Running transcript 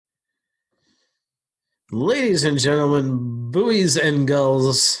Ladies and gentlemen, buoys and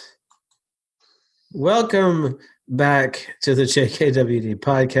gulls, welcome back to the JKWD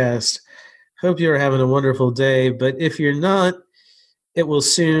podcast. Hope you're having a wonderful day, but if you're not, it will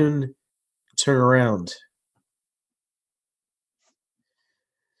soon turn around.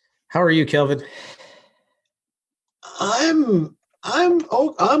 How are you, Kelvin? I'm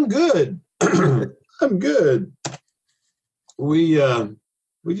good. I'm good. We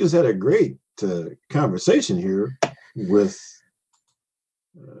just had a great conversation here with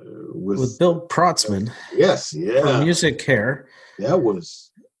Bill Protzman. Yes, yeah. From Music Care. That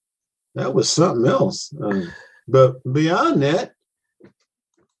was something else. But beyond that,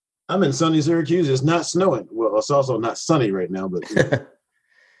 I'm in sunny Syracuse. It's not snowing. Well, it's also not sunny right now, but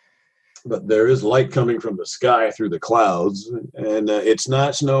but there is light coming from the sky through the clouds, and it's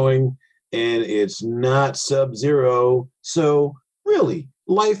not snowing, and it's not sub-zero. So really,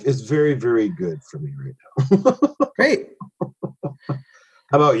 life is very, very good for me right now. Great.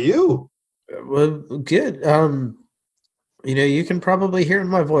 How about you? Well, good. You can probably hear in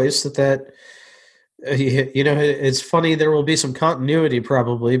my voice that it's funny. There will be some continuity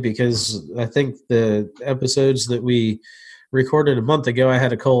probably because I think the episodes that we recorded a month ago, I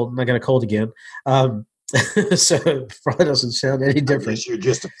had a cold and I got a cold again. So it probably doesn't sound any different. I guess you're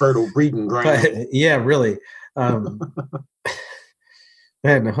just a fertile breeding ground. But, yeah, really.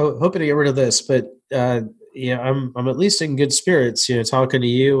 Man, hoping to get rid of this, but I'm at least in good spirits. Talking to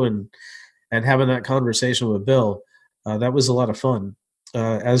you and having that conversation with Bill. That was a lot of fun,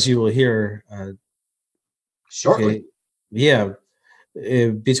 as you will hear shortly. Okay, yeah.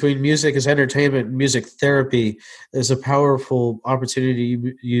 Between music as entertainment and music therapy, there's a powerful opportunity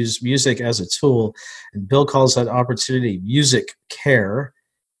to use music as a tool. And Bill calls that opportunity music care.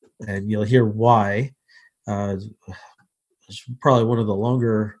 And you'll hear why. It's probably one of the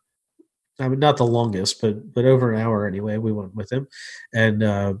longer, I mean, not the longest, but over an hour anyway, we went with him.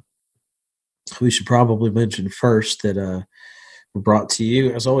 And we should probably mention first that we're brought to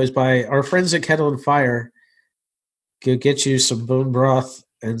you, as always, by our friends at Kettle and Fire. Go get you some bone broth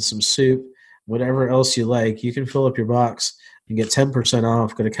and some soup, whatever else you like. You can fill up your box and get 10%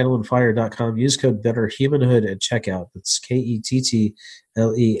 off. Go to kettleandfire.com. Use code BetterHumanhood at checkout. That's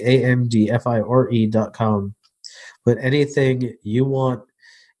KETTLEANDFIRE.com. Put anything you want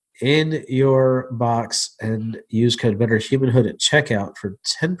in your box and use code BetterHumanhood at checkout for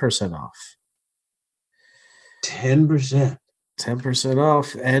 10% off. 10%. 10%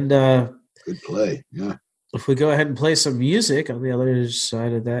 off. And good play. Yeah. If we go ahead and play some music on the other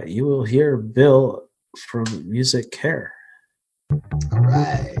side of that, you will hear Bill from Music Care. All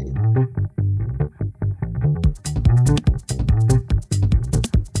right.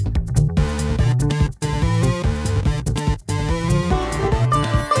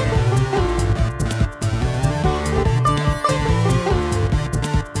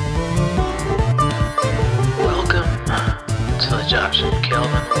 Josh and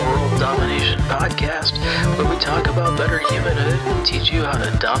Kelvin World Domination Podcast, where we talk about better humanhood and teach you how to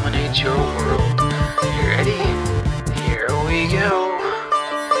dominate your world. You ready? Here we go.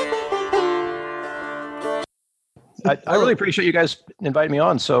 I really appreciate you guys inviting me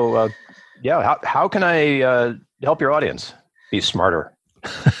on. So, how can I help your audience be smarter?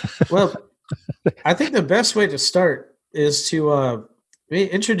 Well, I think the best way to start is to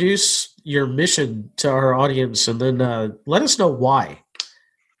introduce your mission to our audience, and then let us know why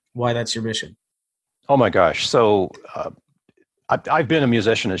that's your mission. Oh my gosh. So I've been a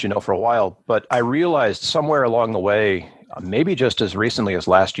musician, as you know, for a while, but I realized somewhere along the way, maybe just as recently as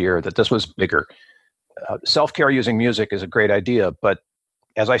last year, that this was bigger. Self-care using music is a great idea, but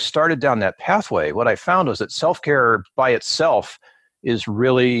as I started down that pathway, what I found was that self-care by itself is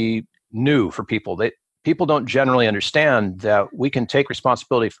really new for people. People don't generally understand that we can take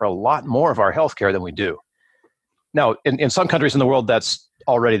responsibility for a lot more of our healthcare than we do. Now, in some countries in the world, that's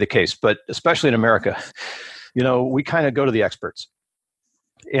already the case, but especially in America, we kind of go to the experts.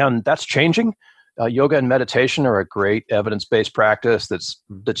 And that's changing. Yoga and meditation are a great evidence-based practice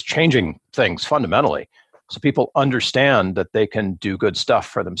that's changing things fundamentally. So people understand that they can do good stuff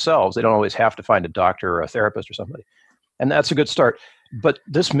for themselves. They don't always have to find a doctor or a therapist or somebody. And that's a good start. But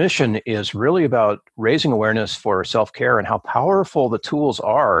this mission is really about raising awareness for self-care and how powerful the tools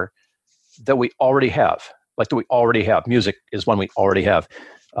are that we already have. Music is one we already have.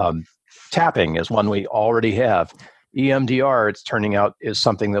 Tapping is one we already have. EMDR, it's turning out, is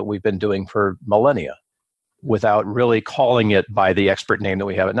something that we've been doing for millennia without really calling it by the expert name that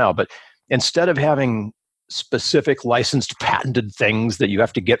we have it now. But instead of having specific licensed patented things that you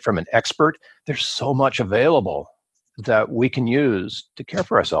have to get from an expert, there's so much available that we can use to care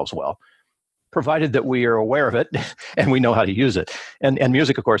for ourselves well. provided that we are aware of it and we know how to use it. And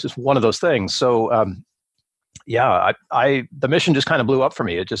music, of course, is one of those things. So, the mission just kind of blew up for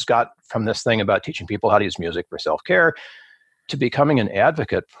me. It just got from this thing about teaching people how to use music for self-care to becoming an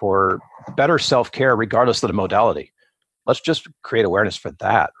advocate for better self-care, regardless of the modality. Let's just create awareness for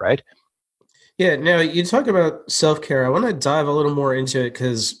that, right? Yeah. Now you talk about self-care. I want to dive a little more into it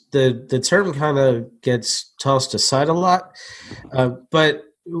because the term kind of gets tossed aside a lot. But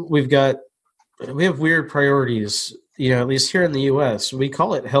we have weird priorities. At least here in the U.S., we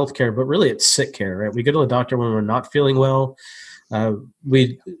call it healthcare, but really it's sick care, right? We go to the doctor when we're not feeling well.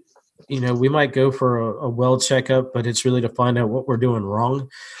 We might go for a well checkup, but it's really to find out what we're doing wrong.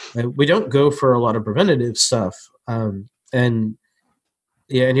 We don't go for a lot of preventative stuff.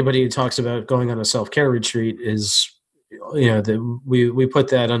 Anybody who talks about going on a self-care retreat is, we put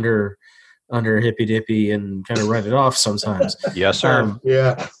that under hippy dippy and kind of write it off sometimes. Yes, sir.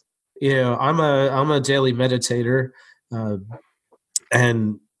 Yeah. I'm a daily meditator,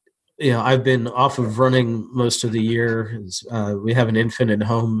 and I've been off of running most of the year. We have an infant at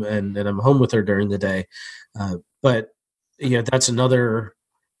home, and I'm home with her during the day. But that's another.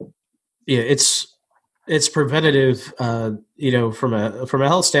 It's preventative. From a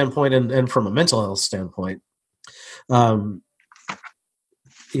health standpoint and from a mental health standpoint. What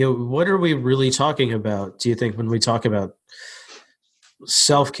are we really talking about? Do you think when we talk about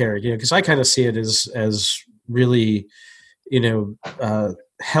self-care? Because I kind of see it as really,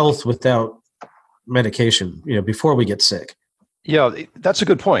 health without medication, before we get sick. Yeah, that's a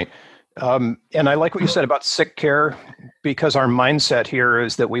good point. And I like what you said about sick care, because our mindset here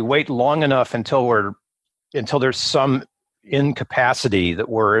is that we wait long enough until there's some incapacity that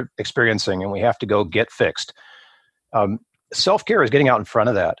we're experiencing and we have to go get fixed. Self-care is getting out in front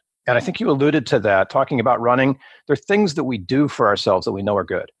of that. And I think you alluded to that, talking about running. There are things that we do for ourselves that we know are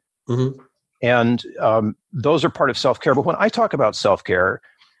good. Mm-hmm. And those are part of self-care. But when I talk about self-care,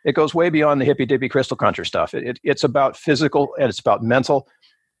 it goes way beyond the hippy-dippy crystal cruncher stuff. It's about physical and it's about mental,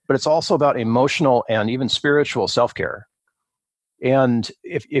 but it's also about emotional and even spiritual self-care. And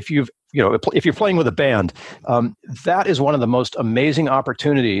if you're playing with a band, that is one of the most amazing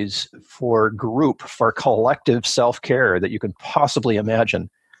opportunities for collective self-care that you can possibly imagine,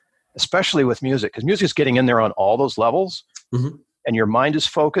 especially with music, because music is getting in there on all those levels. Mm-hmm. And your mind is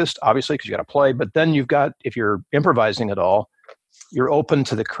focused, obviously, because you got to play. But then if you're improvising at all, you're open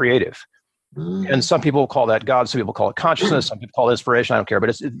to the creative. Mm-hmm. And some people call that God, some people call it consciousness, some people call it inspiration. I don't care.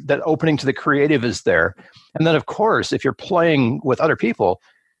 But that opening to the creative is there. And then, of course, if you're playing with other people,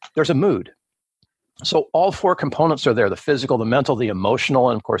 there's a mood. So all four components are there: the physical, the mental, the emotional,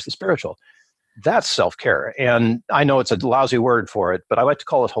 and of course, the spiritual. That's self-care. And I know it's a lousy word for it, but I like to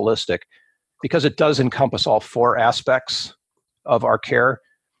call it holistic because it does encompass all four aspects of our care.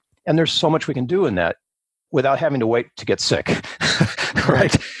 And there's so much we can do in that without having to wait to get sick,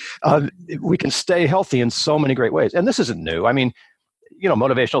 right? We can stay healthy in so many great ways. And this isn't new. I mean,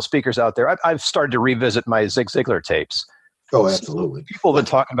 motivational speakers out there, I've started to revisit my Zig Ziglar tapes. Oh, absolutely. People have been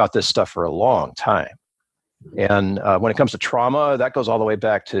talking about this stuff for a long time. And when it comes to trauma, that goes all the way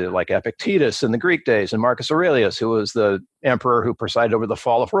back to like Epictetus in the Greek days and Marcus Aurelius, who was the emperor who presided over the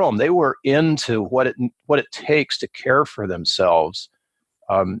fall of Rome. They were into what it takes to care for themselves,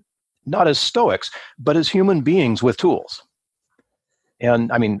 not as Stoics, but as human beings with tools.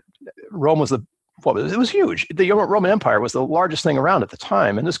 And I mean, Rome was it was huge. The Roman Empire was the largest thing around at the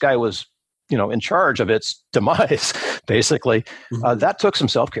time, and this guy was, in charge of its demise, basically. Mm-hmm. That took some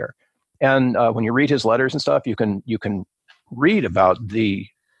self-care. And when you read his letters and stuff, you can read about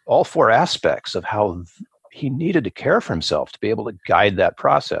all four aspects of how he needed to care for himself to be able to guide that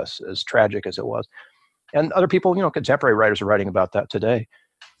process, as tragic as it was. And other people, contemporary writers are writing about that today.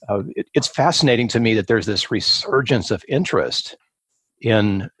 It's fascinating to me that there's this resurgence of interest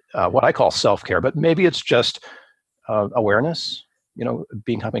in what I call self-care, but maybe it's just awareness,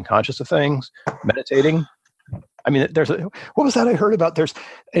 becoming conscious of things, meditating. I mean, what was that I heard about?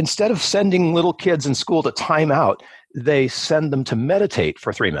 Instead of sending little kids in school to time out, they send them to meditate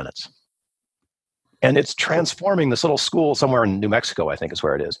for 3 minutes. And it's transforming this little school somewhere in New Mexico, I think is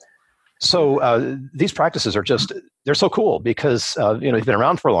where it is. So these practices they're so cool because, they've been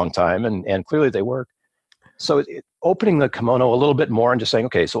around for a long time and clearly they work. So opening the kimono a little bit more and just saying,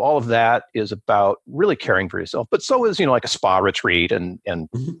 okay, so all of that is about really caring for yourself. But so is, like a spa retreat and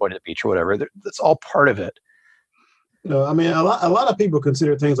Mm-hmm. going to the beach or whatever. That's all part of it. I mean, a lot of people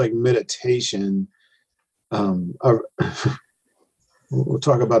consider things like meditation. We'll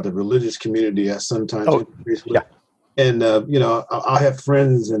talk about the religious community as sometimes. Yeah. And, I have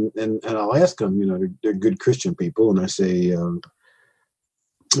friends and I'll ask them, they're good Christian people. And I say,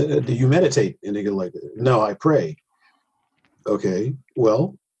 Do you meditate? And they go like, no, I pray. Okay,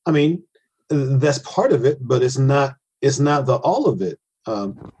 well, I mean, that's part of it, but it's not the all of it.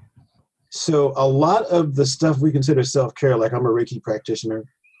 So a lot of the stuff we consider self-care, like I'm a Reiki practitioner.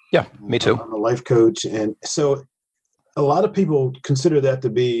 Yeah, me too. I'm a life coach. And so a lot of people consider that to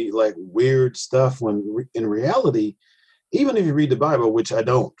be like weird stuff when in reality, even if you read the Bible, which I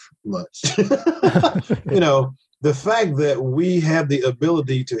don't much, the fact that we have the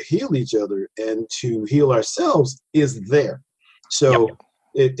ability to heal each other and to heal ourselves is there. So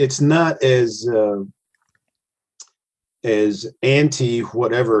it's not as anti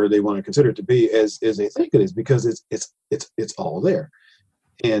whatever they want to consider it to be as they think it is, because it's all there.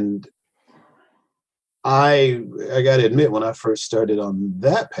 And I got to admit, when I first started on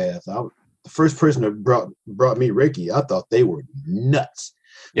that path, the first person that brought me Reiki, I thought they were nuts.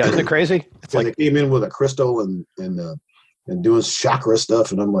 Yeah, isn't it crazy? It's like they came in with a crystal and doing chakra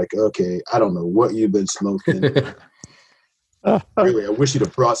stuff, and I'm like, okay, I don't know what you've been smoking. Really, I wish you'd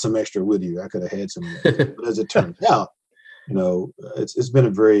have brought some extra with you. I could have had some. But as it turns out, it's been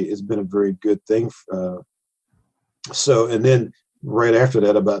a very good thing. So, and then right after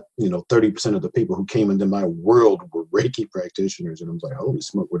that, about 30% of the people who came into my world were Reiki practitioners, and I was like, holy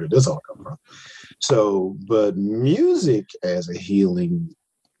smoke, where did this all come from? So, but music as a healing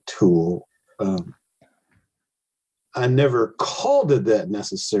tool, I never called it that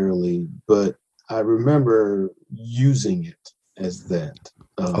necessarily, but I remember using it as that.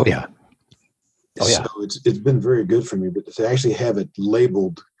 Oh yeah. So it's been very good for me, but to actually have it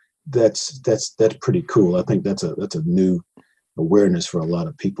labeled, that's pretty cool. I think that's a new awareness for a lot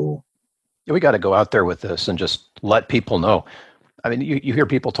of people. We got to go out there with this and just let people know. I mean, you hear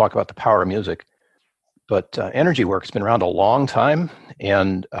people talk about the power of music, but energy work's been around a long time,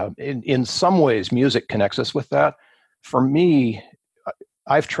 and in some ways, music connects us with that. For me,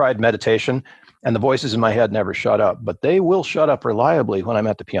 I've tried meditation, and the voices in my head never shut up, but they will shut up reliably when I'm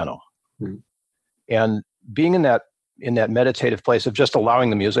at the piano. Mm-hmm. And being in that meditative place of just allowing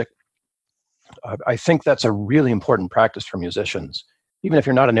the music, I think that's a really important practice for musicians. Even if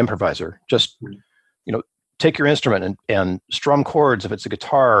you're not an improviser, just take your instrument and strum chords if it's a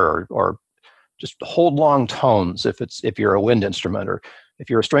guitar, or just hold long tones if you're a wind instrument, or if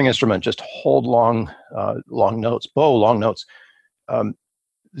you're a string instrument, just hold long notes, bow long notes.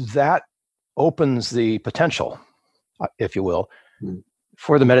 That opens the potential, if you will,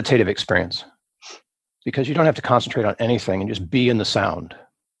 for the meditative experience, because you don't have to concentrate on anything and just be in the sound.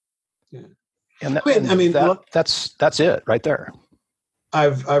 Yeah. And that's it right there.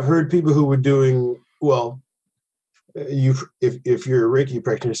 I've heard people who were doing well. If you're a Reiki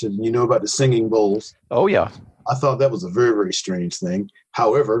practitioner, you know about the singing bowls. Oh yeah. I thought that was a very, very strange thing.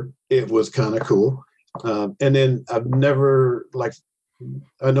 However, it was kind of cool. And then I've never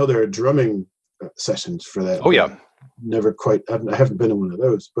I know there are drumming sessions for that. Oh yeah. I haven't been in one of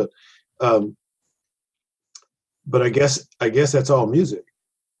those, but I guess that's all music.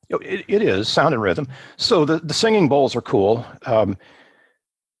 It is sound and rhythm. So the singing bowls are cool.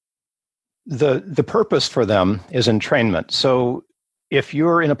 The purpose for them is entrainment. So if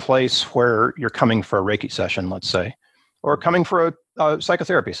you're in a place where you're coming for a Reiki session, let's say, or coming for a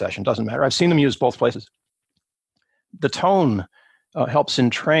psychotherapy session, doesn't matter. I've seen them used both places. The tone helps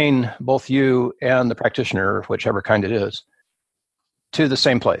entrain both you and the practitioner, whichever kind it is, to the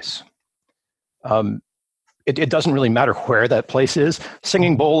same place. It doesn't really matter where that place is.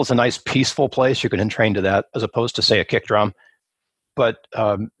 Singing bowl is a nice, peaceful place. You can entrain to that, as opposed to, say, a kick drum. But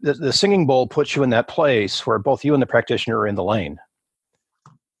the singing bowl puts you in that place where both you and the practitioner are in the lane.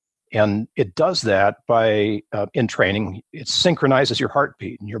 And it does that by, in training, it synchronizes your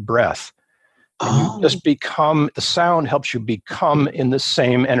heartbeat and your breath. And you just the sound helps you become in the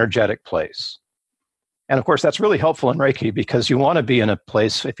same energetic place. And of course, that's really helpful in Reiki, because you want to be in a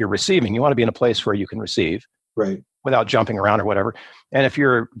place, if you're receiving, you want to be in a place where you can receive, right, without jumping around or whatever. And if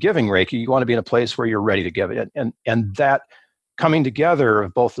you're giving Reiki, you want to be in a place where you're ready to give it. And that coming together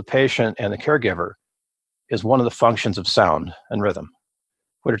of both the patient and the caregiver is one of the functions of sound and rhythm.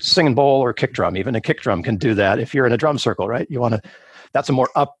 Whether it's singing bowl or kick drum, even a kick drum can do that. If you're in a drum circle, right? That's a more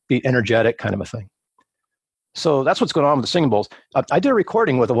upbeat, energetic kind of a thing. So that's what's going on with the singing bowls. I did a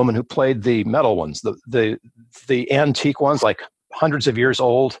recording with a woman who played the metal ones, the antique ones, like hundreds of years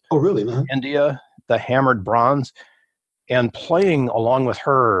old. Oh, really? Uh-huh. India, the hammered bronze, and playing along with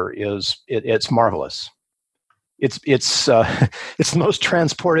her it's marvelous. It's the most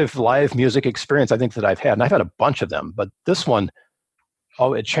transportive live music experience I think that I've had, and I've had a bunch of them, but this one,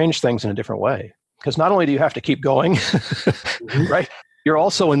 it changed things in a different way. Because not only do you have to keep going, right? You're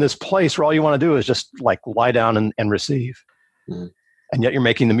also in this place where all you want to do is just lie down and receive. Mm-hmm. and yet you're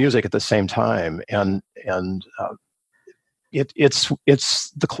making the music at the same time. And it's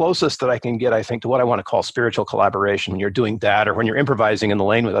the closest that I can get, I think, to what I want to call spiritual collaboration. When you're doing that, or when you're improvising in the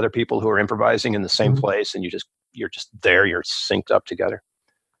lane with other people who are improvising in the same place, and you're just there, you're synced up together.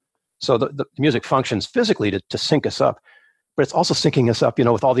 So the music functions physically to sync us up, but it's also syncing us up,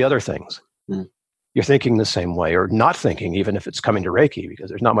 with all the other things. You're thinking the same way, or not thinking, even if it's coming to Reiki, because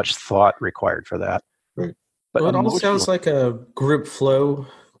there's not much thought required for that. Right. But it all sounds like a group flow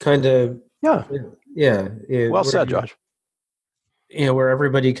kind of. Yeah. Well said, Josh. Where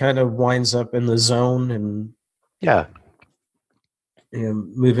everybody kind of winds up in the zone and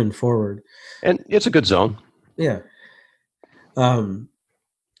moving forward. And it's a good zone. Yeah.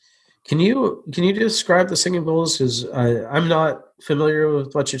 Can you describe the singing bowls? Because I'm not familiar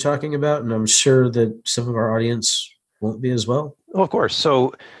with what you're talking about, and I'm sure that some of our audience won't be as well. Oh, of course.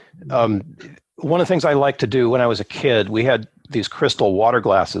 So one of the things I liked to do when I was a kid, we had these crystal water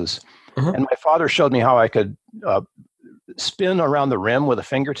glasses, and my father showed me how I could spin around the rim with a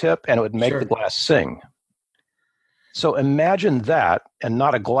fingertip, and it would make the glass sing. So imagine that, and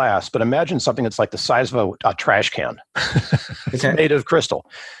not a glass, but imagine something that's like the size of a trash can. It's made of crystal.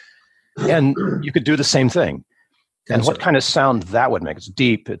 And you could do the same thing. Gotcha. And what kind of sound that would make? It's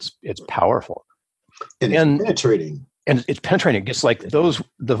deep. It's powerful. And it's penetrating. And it's penetrating. It's like the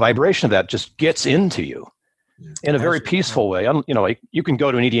vibration of that just gets into you in a very peaceful way. Like you can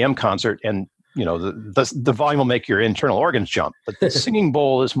go to an EDM concert and, the volume will make your internal organs jump. But the singing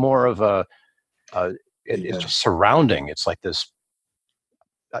bowl is more of it's just surrounding. It's like this.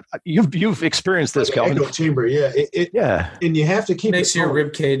 You've experienced this, Kelvin. Echo chamber, and you have to keep makes your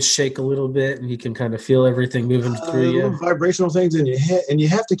rib cage shake a little bit, and you can kind of feel everything moving through you. Vibrational things in your head, and you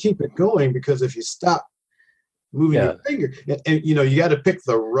have to keep it going, because if you stop moving your finger, and you got to pick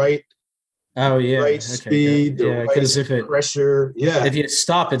the right. Oh yeah, right speed, because if it pressure, if you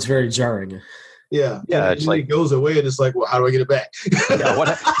stop, it's very jarring. Yeah, it's like it goes away, and it's like, well, how do I get it back?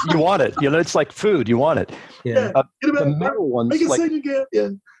 You want it. It's like food. You want it. Yeah, the metal ones, make it sing again. Yeah.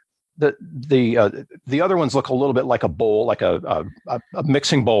 The other ones look a little bit like a bowl, like a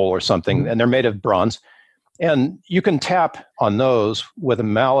mixing bowl or something, and they're made of bronze. And you can tap on those with a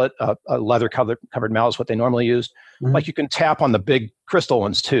mallet, a leather covered mallet is what they normally use. Like you can tap on the big crystal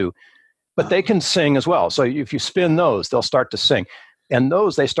ones too, but they can sing as well. So if you spin those, they'll start to sing. And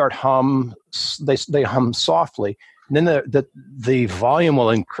those, they start hum. They hum softly. And then the volume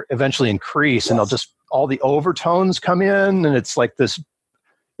will eventually increase, and they'll just all the overtones come in, and it's like this.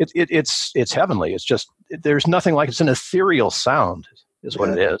 It's heavenly. It's just there's nothing like it's an ethereal sound, is what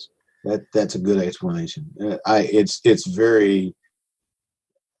it is. That's a good explanation. It's very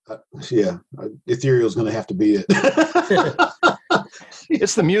ethereal is going to have to be it.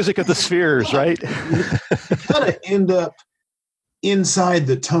 It's the music of the spheres, right? You kind of end up inside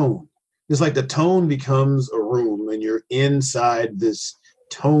the tone. It's like the tone becomes a room, and you're inside this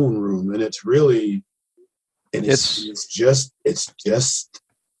tone room, and it's really, and it's just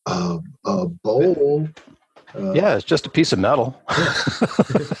a bowl. It's just a piece of metal. And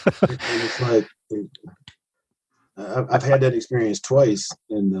it's like I've had that experience twice,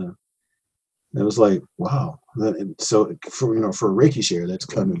 and it was like, wow. And so for Reiki share, that's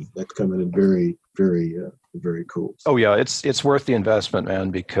coming in very, very, very cool. Oh yeah, it's worth the investment, man,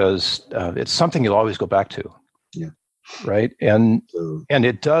 because it's something you'll always go back to. Yeah. Right. And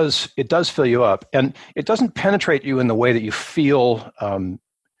it does fill you up, and it doesn't penetrate you in the way that you feel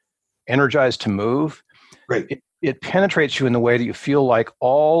energized to move. Right. It penetrates you in the way that you feel like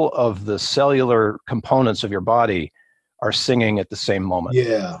all of the cellular components of your body are singing at the same moment.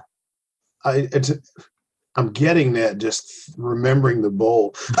 Yeah. I'm getting that just remembering the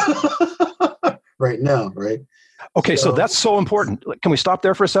bowl right now, right? Okay, so that's so important. Can we stop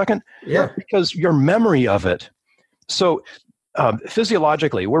there for a second? Yeah. Because your memory of it. So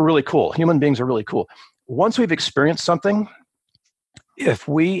physiologically, we're really cool. Human beings are really cool. Once we've experienced something, if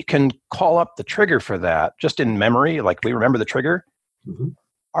we can call up the trigger for that, just in memory, like we remember the trigger,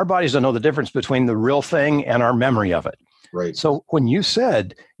 our bodies don't know the difference between the real thing and our memory of it. Right. So when you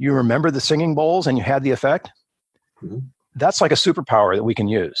said you remember the singing bowls and you had the effect, that's like a superpower that we can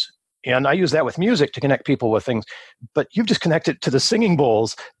use. And I use that with music to connect people with things. But you've just connected to the singing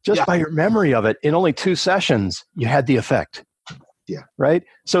bowls just by your memory of it. In only 2 sessions, you had the effect. Yeah. Right.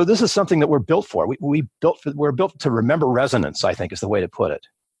 So this is something that we're built for. We're built to remember resonance, I think is the way to put it.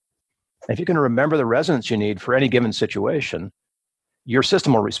 And if you can remember the resonance you need for any given situation, your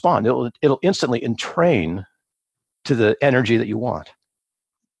system will respond. It'll instantly entrain to the energy that you want.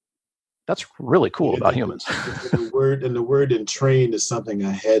 That's really cool about humans. The word entrain is something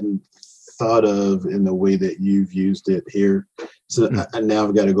I hadn't thought of in the way that you've used it here. So I now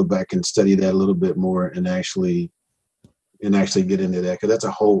I've got to go back and study that a little bit more and actually get into that,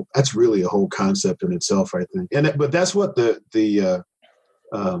 because that's really a whole concept in itself, I think. But that's what the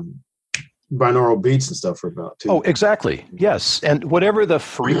binaural beats and stuff are about too. Oh, exactly. Yes. And whatever the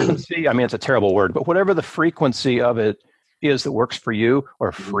frequency, I mean, it's a terrible word, but whatever the frequency of it is that works for you,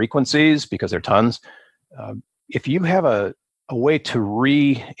 or frequencies, because there are tons, if you have a way to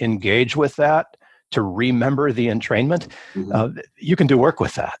re-engage with that, to remember the entrainment, you can do work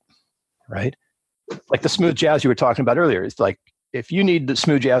with that, right? Like the smooth jazz you were talking about earlier. It's like, if you need the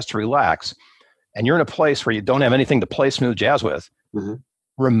smooth jazz to relax and you're in a place where you don't have anything to play smooth jazz with,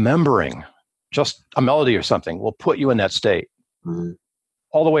 remembering just a melody or something will put you in that state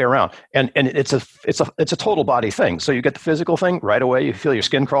all the way around. And it's a total body thing. So you get the physical thing right away. You feel your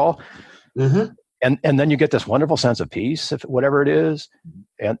skin crawl. And then you get this wonderful sense of peace, if whatever it is.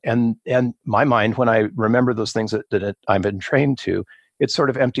 And my mind, when I remember those things that I've been trained to, it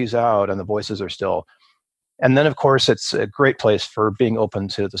sort of empties out and the voices are still. And then, of course, it's a great place for being open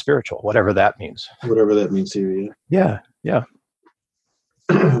to the spiritual, whatever that means. Whatever that means to you, yeah.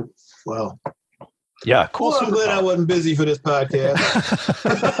 Wow. Yeah, cool. Well, I'm glad I wasn't busy for this podcast.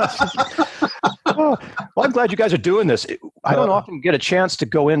 Well, I'm glad you guys are doing this. I don't often get a chance to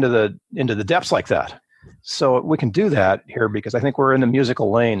go into the depths like that. So we can do that here because I think we're in the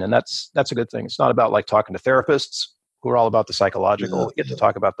musical lane, and that's a good thing. It's not about like talking to therapists who are all about the psychological. We get to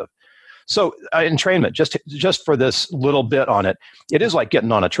talk about so entrainment, just for this little bit on it, it is like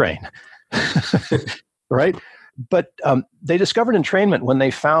getting on a train, right? But they discovered entrainment when they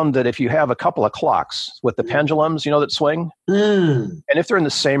found that if you have a couple of clocks with the pendulums, that swing, and if they're in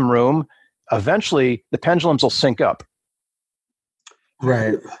the same room, eventually the pendulums will sync up.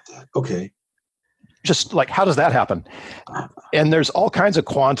 Right. Okay. Just like, how does that happen? And there's all kinds of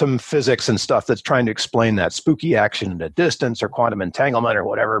quantum physics and stuff that's trying to explain that, spooky action at a distance or quantum entanglement or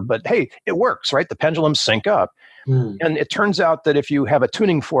whatever. But hey, it works, right? The pendulums sync up. And it turns out that if you have a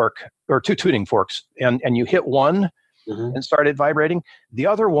tuning fork or two tuning forks and you hit one and start it vibrating, the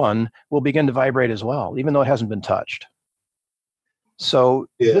other one will begin to vibrate as well, even though it hasn't been touched. So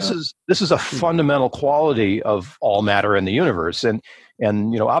this is a fundamental quality of all matter in the universe. And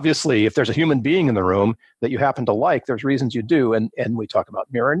obviously, if there's a human being in the room that you happen to like, there's reasons you do. And we talk about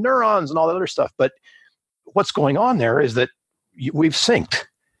mirror neurons and all that other stuff. But what's going on there is that we've synced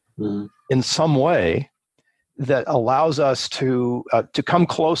in some way that allows us to come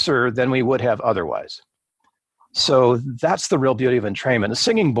closer than we would have otherwise. So that's the real beauty of entrainment. A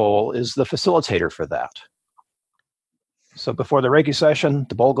singing bowl is the facilitator for that. So before the Reiki session,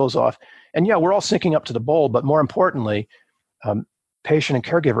 the bowl goes off. And yeah, we're all syncing up to the bowl, but more importantly, patient and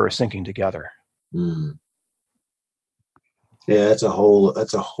caregiver are syncing together. Yeah, that's a whole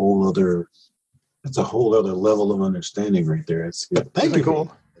other level of understanding right there. It's good. Thank you.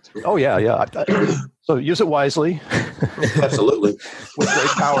 Cool. Oh yeah. So use it wisely. Absolutely. With great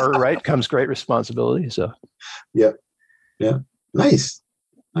power, right, comes great responsibility. So. Yeah. Nice.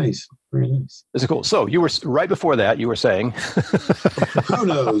 Very nice. This is cool. So you were right before that. You were saying. Who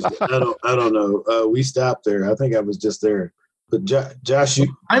knows? I don't know. We stopped there. I think I was just there. But Josh,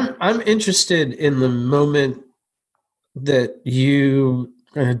 I'm interested in the moment that you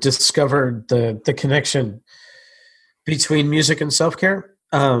discovered the connection between music and self-care.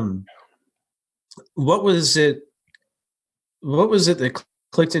 What was it that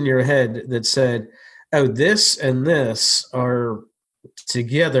clicked in your head that said, "Oh, this and this are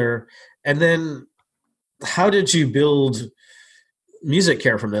together"? And then how did you build music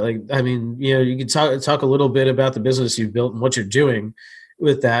care from that? Like, I mean, you can talk a little bit about the business you've built and what you're doing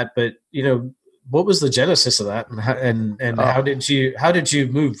with that, but what was the genesis of that, and how did you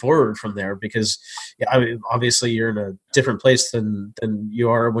move forward from there? Because obviously you're in a different place than you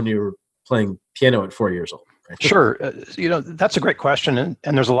are when you were playing piano at 4 years old. Right? Sure. That's a great question.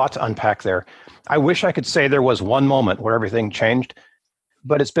 And there's a lot to unpack there. I wish I could say there was one moment where everything changed,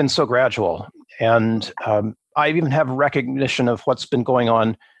 but it's been so gradual. And I even have recognition of what's been going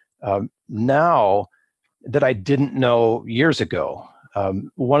on now that I didn't know years ago.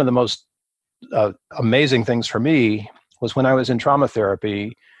 One of the most amazing things for me was when I was in trauma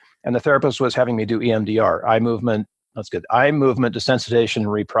therapy and the therapist was having me do EMDR, eye movement desensitization and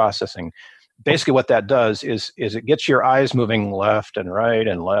reprocessing. Basically what that does is it gets your eyes moving left and right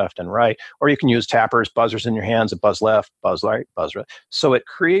and left and right, or you can use tappers, buzzers in your hands that buzz left, buzz right, buzz right. So it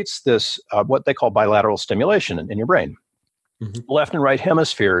creates this, what they call bilateral stimulation in your brain. Left and right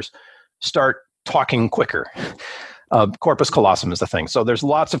hemispheres start talking quicker. Corpus callosum is the thing. So there's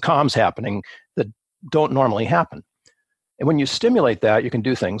lots of comms happening that don't normally happen. And when you stimulate that, you can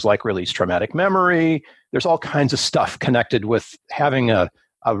do things like release traumatic memory. There's all kinds of stuff connected with having a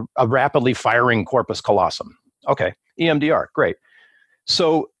rapidly firing corpus callosum. Okay, EMDR, great.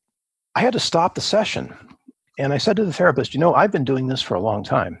 So I had to stop the session. And I said to the therapist, I've been doing this for a long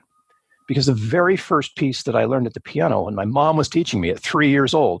time. Because the very first piece that I learned at the piano, and my mom was teaching me at 3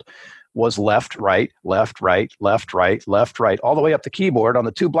 years old, was left, right, left, right, left, right, left, right, all the way up the keyboard on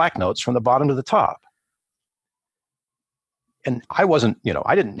the 2 black notes from the bottom to the top. And I wasn't,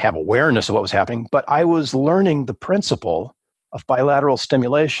 I didn't have awareness of what was happening, but I was learning the principle of bilateral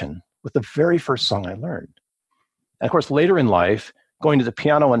stimulation with the very first song I learned. And of course, later in life, going to the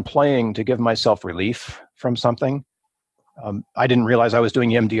piano and playing to give myself relief from something, I didn't realize I was doing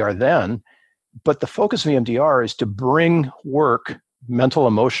EMDR then, but the focus of EMDR is to bring work, mental,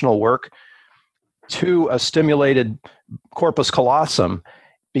 emotional work, to a stimulated corpus callosum,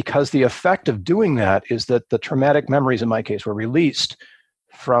 because the effect of doing that is that the traumatic memories, in my case, were released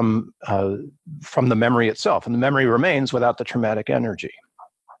from the memory itself, and the memory remains without the traumatic energy.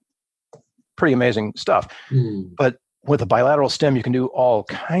 Pretty amazing stuff. But with a bilateral stim, you can do all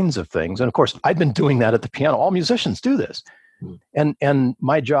kinds of things. And of course, I've been doing that at the piano. All musicians do this. And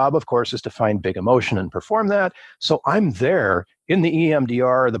my job, of course, is to find big emotion and perform that. So I'm there in the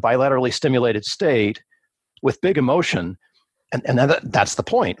EMDR, the bilaterally stimulated state with big emotion. And that's the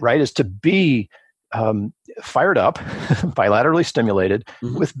point, right? Is to be fired up, bilaterally stimulated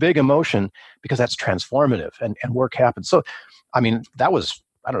with big emotion, because that's transformative and work happens. So, that was,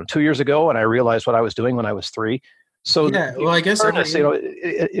 2 years ago, and I realized what I was doing when I was 3. So yeah, well, I guess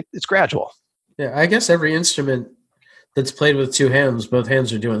it's gradual. Yeah, I guess every instrument that's played with 2 hands, both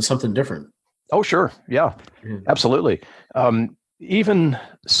hands are doing something different. Oh, sure. Yeah, absolutely. Even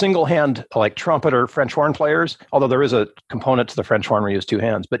single hand, like trumpet or French horn players, although there is a component to the French horn where you use 2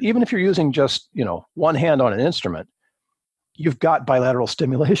 hands, but even if you're using just, 1 hand on an instrument, you've got bilateral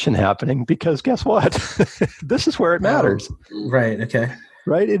stimulation happening, because guess what? This is where it matters. Right. Okay.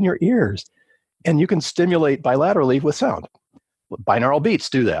 Right in your ears. And you can stimulate bilaterally with sound. Binaural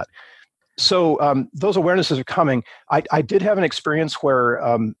beats do that. So those awarenesses are coming. I did have an experience where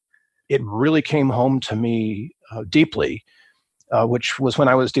it really came home to me deeply, which was when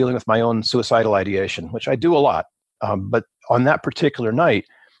I was dealing with my own suicidal ideation, which I do a lot. But on that particular night,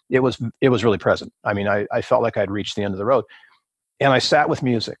 it was really present. I felt like I'd reached the end of the road. And I sat with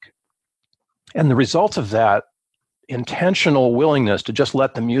music. And the result of that intentional willingness to just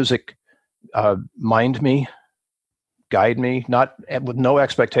let the music mind me, guide me, not with no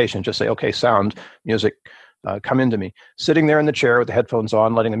expectation, just say, okay, sound, music, come into me. Sitting there in the chair with the headphones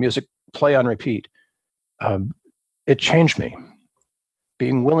on, letting the music play on repeat, it changed me.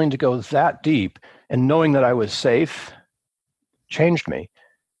 Being willing to go that deep and knowing that I was safe changed me.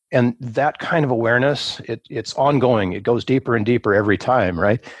 And that kind of awareness, it's ongoing. It goes deeper and deeper every time,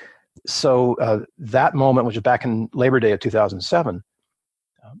 right? So that moment, which was back in Labor Day of 2007,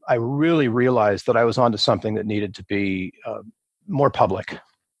 I really realized that I was onto something that needed to be more public.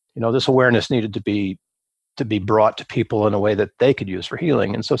 This awareness needed to be brought to people in a way that they could use for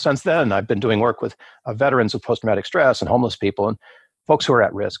healing. And so since then, I've been doing work with veterans of post-traumatic stress and homeless people and folks who are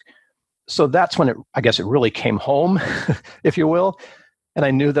at risk. So that's when I guess it really came home, if you will. And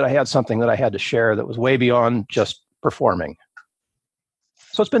I knew that I had something that I had to share that was way beyond just performing.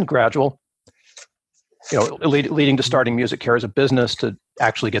 So it's been gradual, leading to starting MusiCare as a business to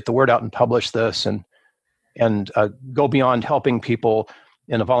actually get the word out and publish this and go beyond helping people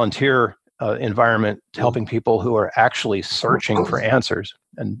in a volunteer environment to helping people who are actually searching for answers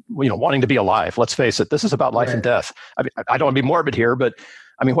and wanting to be alive. Let's face it, this is about life and death. I don't want to be morbid here, but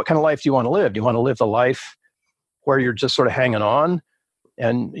what kind of life do you want to live? Do you want to live the life where you're just sort of hanging on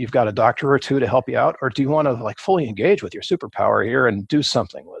and you've got a doctor or 2 to help you out? Or do you want to fully engage with your superpower here and do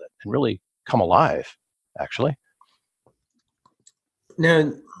something with it and really come alive, actually?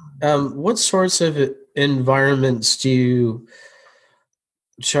 Now, what sorts of environments do you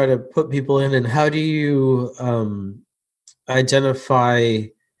try to put people in, and how do you identify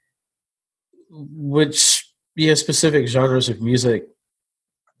which specific genres of music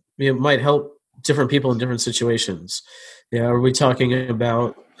might help different people in different situations? Are we talking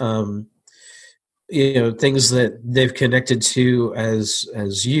about things that they've connected to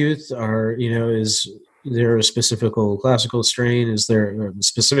as youth? Or is there a specific classical strain? Is there a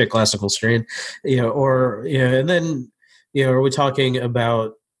specific classical strain? And then are we talking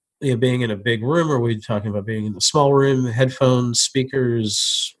about being in a big room, or are we talking about being in a small room, headphones,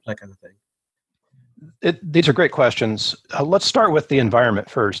 speakers, that kind of thing? These are great questions. Let's start with the environment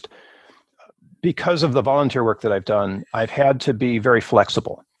first. Because of the volunteer work that I've done, I've had to be very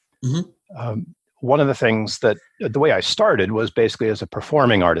flexible. one of the things that the way I started was basically as a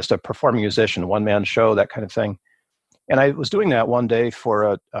performing artist, a performing musician, one-man show, that kind of thing. And I was doing that one day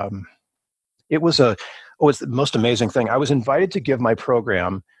for it was the most amazing thing. I was invited to give my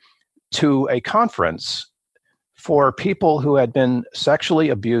program to a conference for people who had been sexually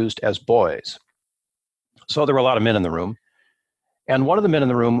abused as boys. So there were a lot of men in the room. And one of the men in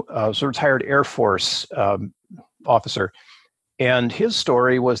the room was a retired Air Force officer. And his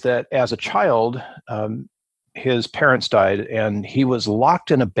story was that as a child, his parents died, and he was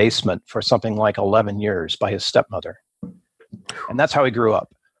locked in a basement for something like 11 years by his stepmother. And that's how he grew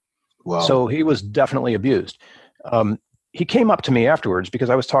up. Wow. So he was definitely abused. He came up to me afterwards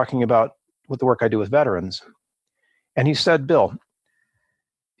because I was talking about what the work I do with veterans. And he said, Bill,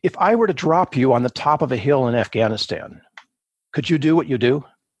 if I were to drop you on the top of a hill in Afghanistan, could you do what you do?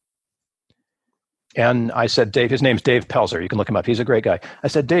 And I said, Dave, his name's Dave Pelzer. You can look him up. He's a great guy. I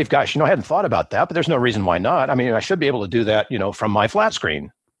said, Dave, gosh, I hadn't thought about that, but there's no reason why not. I mean, I should be able to do that, from my flat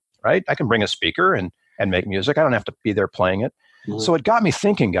screen, right? I can bring a speaker and make music. I don't have to be there playing it. Mm-hmm. So it got me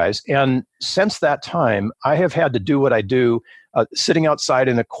thinking, guys. And since that time, I have had to do what I do, sitting outside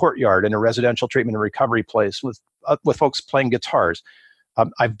in a courtyard in a residential treatment and recovery place with folks playing guitars.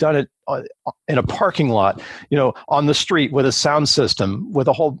 I've done it in a parking lot, on the street with a sound system with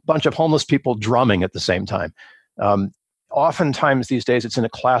a whole bunch of homeless people drumming at the same time. Oftentimes these days it's in a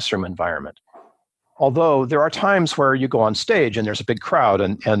classroom environment. Although there are times where you go on stage and there's a big crowd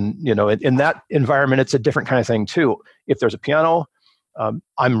and in that environment, it's a different kind of thing too. If there's a piano,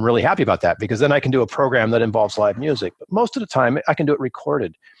 I'm really happy about that because then I can do a program that involves live music. But most of the time I can do it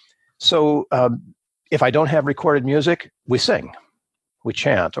recorded. So if I don't have recorded music, we sing. We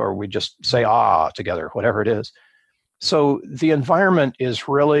chant, or we just say "ah" together, whatever it is. So the environment is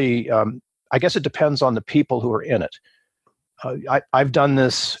really, I guess it depends on the people who are in it. I've done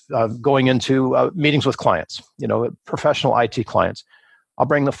this going into meetings with clients, professional IT clients. I'll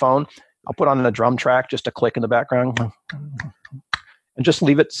bring the phone, I'll put on a drum track, just a click in the background, and just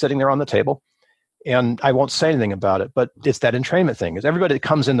leave it sitting there on the table. And I won't say anything about it, but it's that entrainment thing. Is everybody that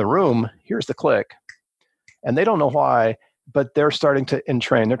comes in the room hears the click, and they don't know why, but they're starting to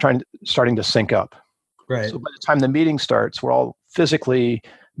entrain. They're starting to sync up. Right. So by the time the meeting starts, we're all physically,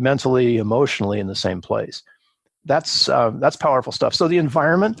 mentally, emotionally in the same place. That's powerful stuff. So the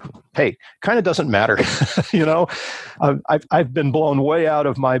environment, hey, kind of doesn't matter. I've been blown way out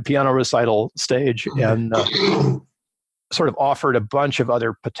of my piano recital stage and sort of offered a bunch of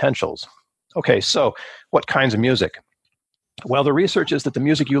other potentials. Okay, so what kinds of music? Well, the research is that the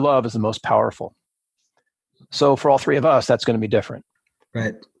music you love is the most powerful. So for all three of us, that's going to be different.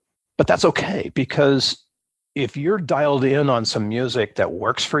 Right. But that's okay, because if you're dialed in on some music that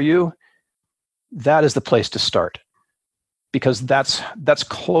works for you, that is the place to start, because that's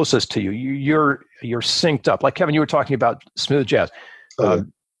closest to you. You're synced up. Like Kevin, you were talking about smooth jazz.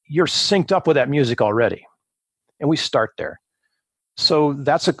 You're synced up with that music already, and we start there. So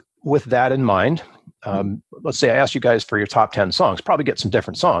with that in mind, let's say I asked you guys for your top 10 songs. Probably get some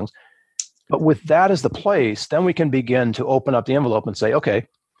different songs. But with that as the place, then we can begin to open up the envelope and say, okay,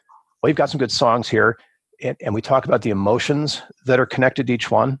 well, you've got some good songs here. And we talk about the emotions that are connected to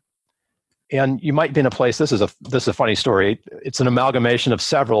each one. And you might be in a place, this is a funny story. It's an amalgamation of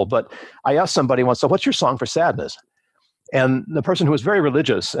several, but I asked somebody once, so what's your song for sadness? And the person who was very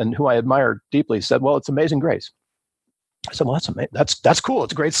religious and who I admire deeply said, well, it's Amazing Grace. I said, well, that's cool.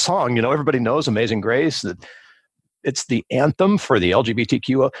 It's a great song. Everybody knows Amazing Grace. It's the anthem for the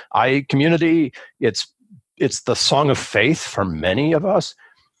LGBTQI community. It's the song of faith for many of us.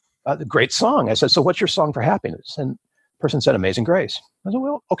 The great song. I said, so what's your song for happiness? And the person said, Amazing Grace. I said,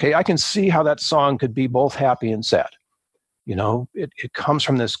 well, okay, I can see how that song could be both happy and sad. It comes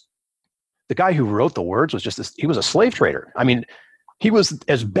from this. The guy who wrote the words was he was a slave trader. I mean, he was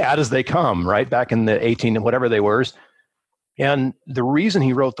as bad as they come, right? Back in the 18 and whatever they were. And the reason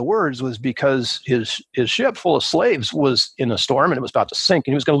he wrote the words was because his ship full of slaves was in a storm and it was about to sink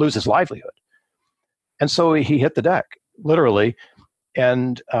and he was going to lose his livelihood. And so he hit the deck, literally,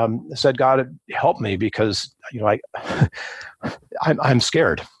 and said, God, help me, because I'm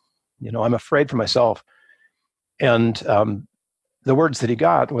scared. I'm afraid for myself. And the words that he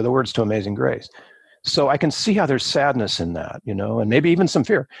got were the words to Amazing Grace. So I can see how there's sadness in that, and maybe even some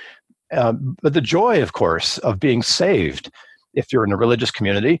fear. But the joy, of course, of being saved, if you're in a religious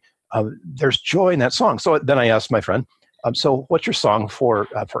community, there's joy in that song. So then I asked my friend, so what's your song for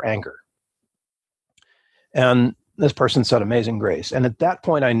anger? And this person said Amazing Grace. And at that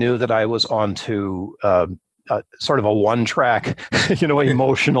point, I knew that I was on to sort of a one-track,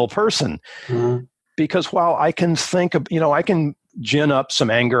 emotional person. Mm-hmm. Because while I can think of, I can gin up some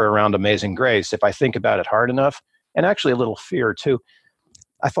anger around Amazing Grace if I think about it hard enough, and actually a little fear too.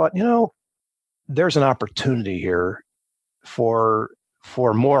 I thought, there's an opportunity here for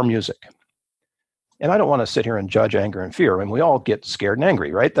more music. And I don't want to sit here and judge anger and fear. I mean, we all get scared and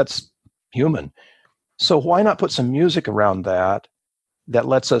angry, right? That's human. So why not put some music around that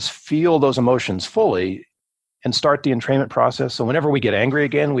lets us feel those emotions fully and start the entrainment process? So whenever we get angry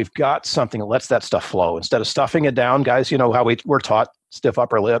again, we've got something that lets that stuff flow. Instead of stuffing it down, guys, you know how we're taught, stiff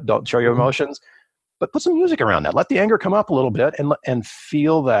upper lip, don't show your emotions. But put some music around that. Let the anger come up a little bit and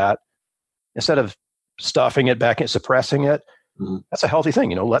feel that instead of stuffing it back and suppressing it. That's a healthy thing,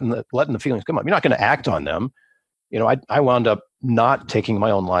 letting the feelings come up. You're not going to act on them. I wound up not taking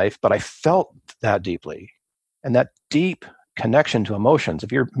my own life, but I felt that deeply. And that deep connection to emotions,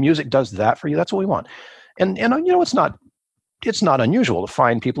 if your music does that for you, that's what we want. And it's not unusual to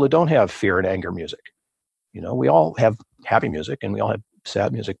find people who don't have fear and anger music. We all have happy music and we all have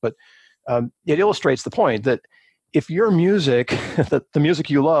sad music, but it illustrates the point that if your music, the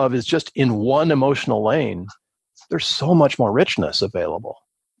music you love, is just in one emotional lane, there's so much more richness available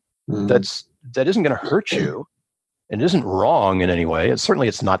that isn't going to hurt you and isn't wrong in any way.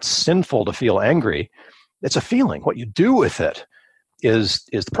 It's not sinful to feel angry. It's a feeling. What you do with it is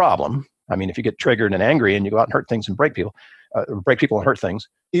the problem. I mean, if you get triggered and angry and you go out and hurt things and break people and hurt things.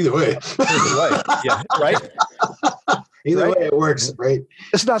 Either way. Yeah, right? Either way, it works, right?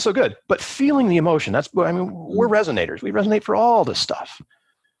 It's not so good. But feeling the emotion, we're resonators. We resonate for all this stuff.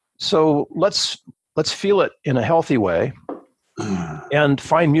 So let's feel it in a healthy way and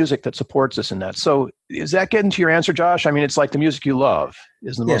find music that supports us in that. So is that getting to your answer, Josh? I mean, it's like the music you love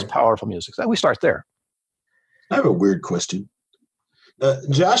is the most powerful music. So we start there. I have a weird question.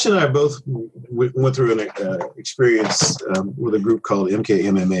 Josh and I both went through an experience with a group called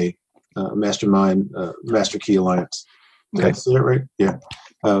MKMMA, Mastermind, Master Key Alliance. Did I say that right? Yeah.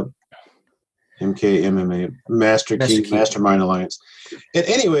 MKMMA, Master Key Mastermind Alliance. And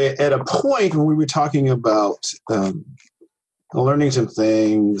anyway, at a point when we were talking about learning some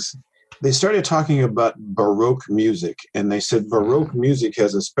things, they started talking about Baroque music. And they said Baroque music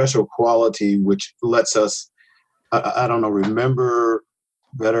has a special quality which lets us, I don't know, remember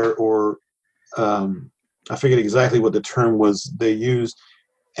better, or I forget exactly what the term was they used.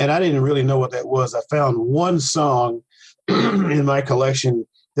 And I didn't really know what that was. I found one song in my collection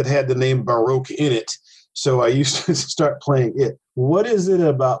that had the name Baroque in it. So I used to start playing it. What is it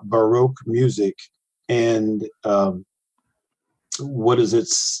about Baroque music, and what is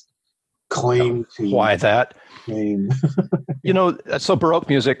its claim to? Why that? Claim? So Baroque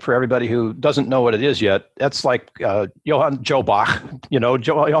music, for everybody who doesn't know what it is yet, that's like Johann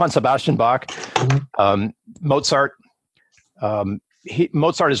Sebastian Bach, Mozart.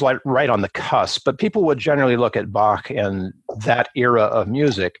 Mozart is right on the cusp, but people would generally look at Bach and that era of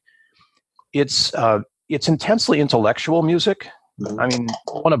music. It's intensely intellectual music. I mean,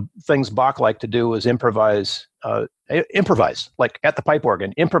 one of the things Bach liked to do was improvise, like at the pipe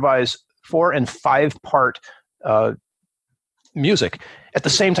organ, improvise 4 and 5 part music at the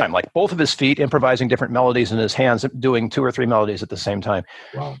same time, like both of his feet improvising different melodies and his hands doing 2 or 3 melodies at the same time.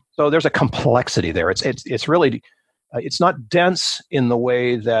 Wow. So there's a complexity there. It's really, it's not dense in the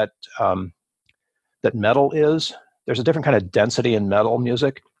way that that metal is. There's a different kind of density in metal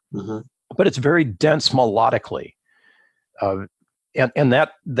music, but it's very dense melodically. And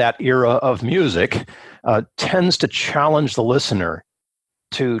that era of music tends to challenge the listener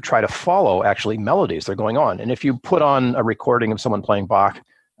to try to follow actually melodies that are going on. And if you put on a recording of someone playing Bach,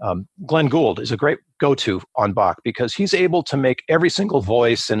 Glenn Gould is a great go-to on Bach because he's able to make every single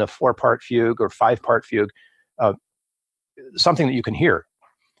voice in a 4-part fugue or 5-part fugue something that you can hear.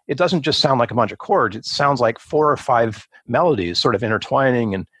 It doesn't just sound like a bunch of chords. It sounds like 4 or 5 melodies sort of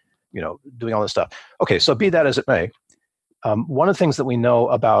intertwining and, doing all this stuff. Okay, so be that as it may, one of the things that we know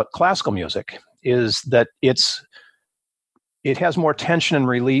about classical music is that it has more tension and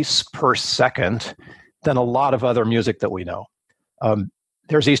release per second than a lot of other music that we know.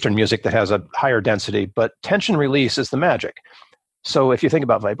 There's Eastern music that has a higher density, but tension release is the magic. So if you think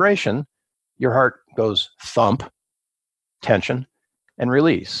about vibration, your heart goes thump, tension, and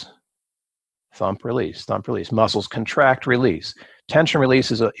release. Thump, release, thump, release. Muscles contract, release. Tension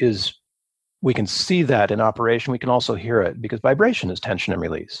release is we can see that in operation. We can also hear it because vibration is tension and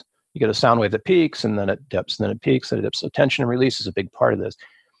release. You get a sound wave that peaks and then it dips, and then it peaks and it dips. So tension and release is a big part of this.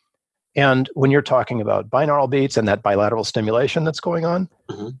 And when you're talking about binaural beats and that bilateral stimulation that's going on,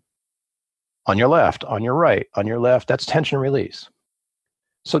 on your left, on your right, on your left, that's tension and release.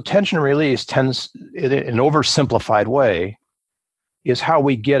 So tension and release tends, in an oversimplified way, is how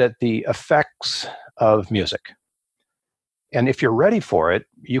we get at the effects of music. And if you're ready for it,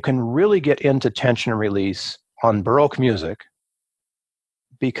 you can really get into tension and release on Baroque music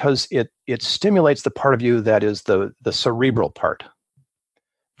because it stimulates the part of you that is the cerebral part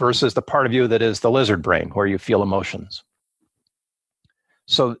versus the part of you that is the lizard brain where you feel emotions.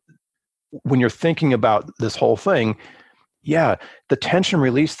 So when you're thinking about this whole thing, yeah, the tension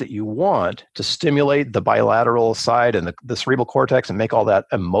release that you want to stimulate the bilateral side and the cerebral cortex and make all that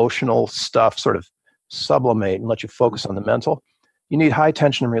emotional stuff sort of sublimate and let you focus on the mental, you need high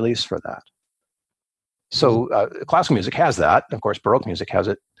tension and release for that. So classical music has that. Of course, Baroque music has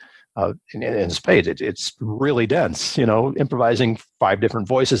it in spades. It's really dense, improvising 5 different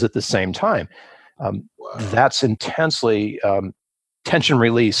voices at the same time. That's intensely tension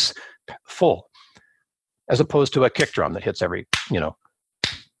release full, as opposed to a kick drum that hits every,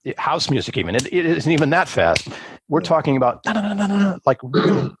 house music even. It isn't even that fast. We're talking about like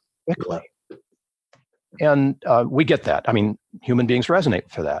really quickly. And we get that. I mean, human beings resonate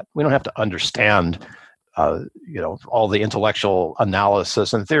for that. We don't have to understand, all the intellectual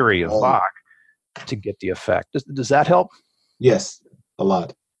analysis and theory of Bach to get the effect. Does that help? Yes, a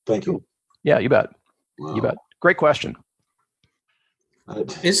lot. Thank you. Yeah, you bet. Wow. You bet. Great question.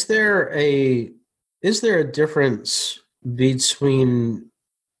 Is there a difference between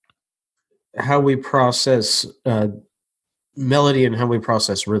how we process melody and how we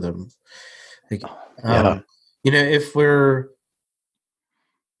process rhythm? Like, if we're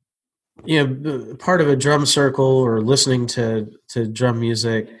part of a drum circle or listening to drum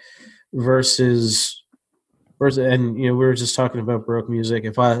music versus and we were just talking about Baroque music.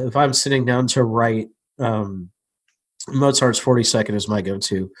 If I'm sitting down to write, Mozart's 42nd is my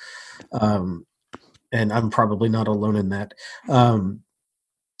go-to, and I'm probably not alone in that.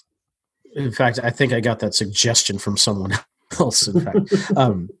 In fact, I think I got that suggestion from someone else. In fact,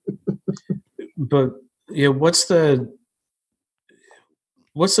 but what's the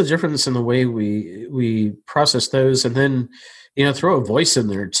difference in the way we process those, and then throw a voice in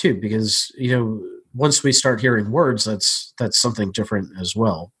there too, because once we start hearing words, that's something different as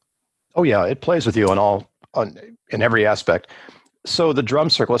well. Oh yeah, it plays with you in every aspect. So the drum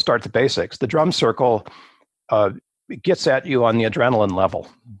circle, let's start at the basics. The drum circle gets at you on the adrenaline level.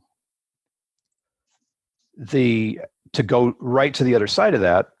 To go right to the other side of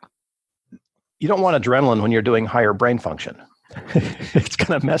that, you don't want adrenaline when you're doing higher brain function. It's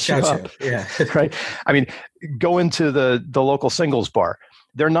going to mess you up. Yeah. Right? I mean, go into the local singles bar.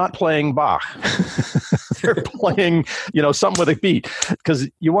 They're not playing Bach. They're playing, something with a beat, because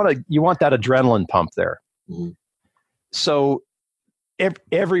you want that adrenaline pump there. Mm-hmm. So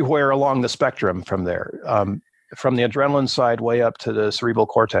everywhere along the spectrum from there, from the adrenaline side way up to the cerebral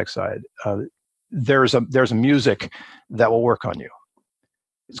cortex side, there's a music that will work on you.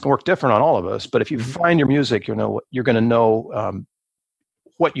 It's going to work different on all of us, but if you find your music, you're going to know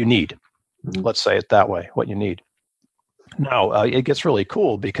what you need. Mm-hmm. Let's say it that way, what you need. Now, it gets really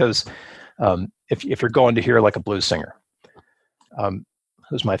cool because if you're going to hear like a blues singer,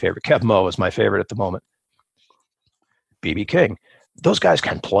 who's my favorite? Kev Moe is my favorite at the moment. B.B. King. Those guys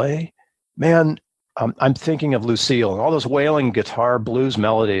can play. Man, I'm thinking of Lucille and all those wailing guitar blues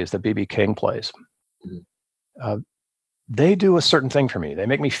melodies that B.B. King plays. Mm-hmm. They do a certain thing for me. They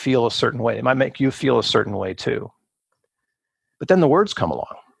make me feel a certain way. It might make you feel a certain way too. But then the words come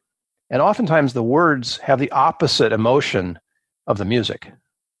along. And oftentimes the words have the opposite emotion of the music,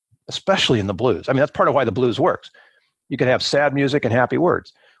 especially in the blues. I mean, that's part of why the blues works. You could have sad music and happy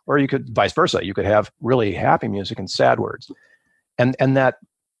words, or you could vice versa. You could have really happy music and sad words. And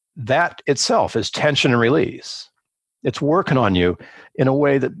that itself is tension and release. It's working on you in a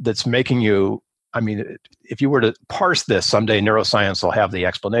way that's making you, I mean, if you were to parse this, someday neuroscience will have the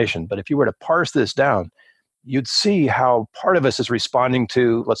explanation, but if you were to parse this down, you'd see how part of us is responding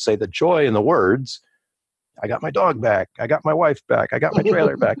to, let's say, the joy in the words. I got my dog back. I got my wife back. I got my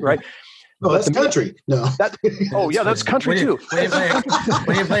trailer back, right? Oh, that's country. No. Yeah, that's country too.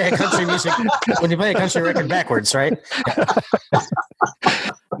 When you play a country music, when you play a country record backwards, right?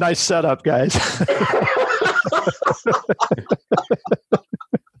 Nice setup, guys.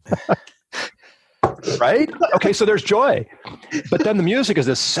 Right? Okay, so there's joy. But then the music is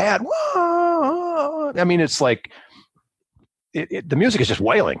this sad, whoa. I mean, it's like, the music is just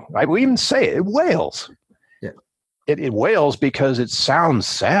wailing, right? We even say it wails. Yeah. It wails because it sounds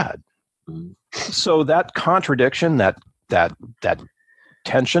sad. Mm-hmm. So that contradiction, that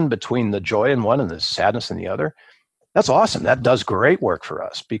tension between the joy in one and the sadness in the other, that's awesome. That does great work for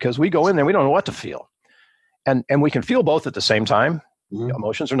us because we go in there, we don't know what to feel. And we can feel both at the same time. Mm-hmm.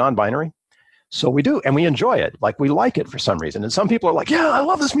 Emotions are non-binary. So we do, and we enjoy it. Like, we like it for some reason. And some people are like, yeah, I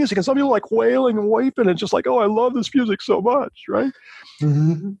love this music. And some people are like wailing and weeping and just like, oh, I love this music so much, right?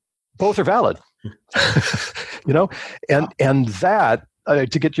 Mm-hmm. Both are valid. And that,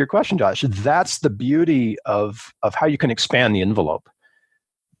 to get to your question, Josh, that's the beauty of how you can expand the envelope.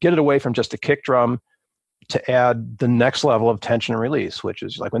 Get it away from just a kick drum to add the next level of tension and release, which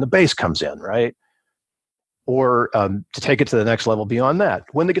is like when the bass comes in, right? Or to take it to the next level beyond that,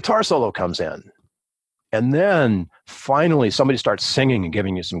 when the guitar solo comes in. And then finally somebody starts singing and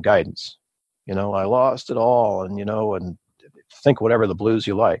giving you some guidance. I lost it all, and think whatever the blues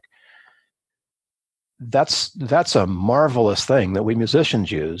you like. That's a marvelous thing that we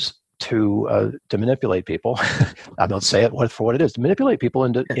musicians use to manipulate people. I don't say it for what it is, to manipulate people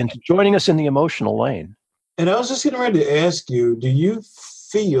into joining us in the emotional lane. And I was just getting ready to ask you, do you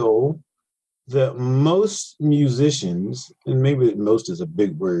feel that most musicians, and maybe most is a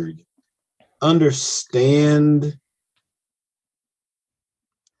big word, understand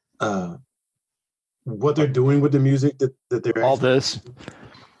what they're doing with the music that they're all this?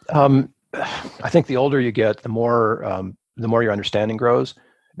 I think the older you get, the more your understanding grows.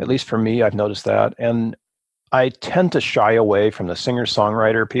 At least for me, I've noticed that. And I tend to shy away from the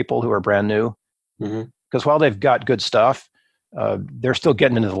singer-songwriter people who are brand new. Because while they've got good stuff, they're still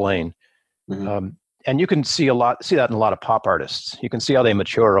getting into the lane. And you can see that in a lot of pop artists. You can see how they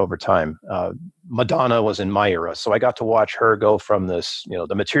mature over time. Madonna was in my era, so I got to watch her go from this,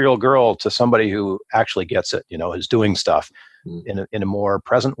 the material girl, to somebody who actually gets it, is doing stuff in a more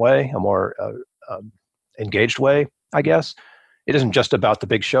present way, a more engaged way, I guess. It isn't just about the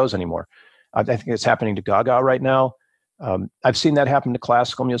big shows anymore. I think it's happening to Gaga right now. I've seen that happen to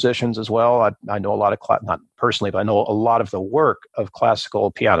classical musicians as well. I know a lot of, not personally, but I know a lot of the work of classical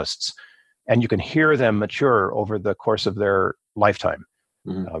pianists. And you can hear them mature over the course of their lifetime.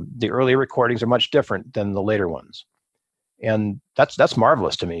 The early recordings are much different than the later ones. And that's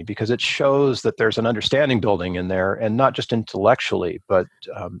marvelous to me, because it shows that there's an understanding building in there, and not just intellectually, but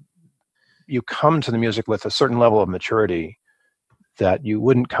you come to the music with a certain level of maturity that you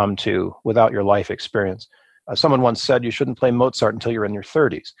wouldn't come to without your life experience. Someone once said you shouldn't play Mozart until you're in your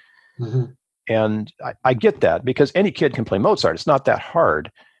 30s. And I get that, because any kid can play Mozart. It's not that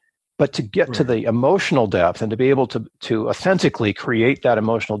hard. But to get to the emotional depth and to be able to authentically create that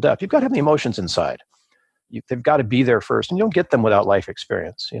emotional depth, you've got to have the emotions inside. They've got to be there first, and you don't get them without life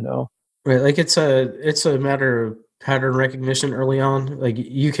experience, Right, like it's a matter of pattern recognition early on. Like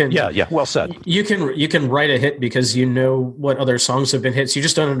you can, well said. You can write a hit because you know what other songs have been hits. You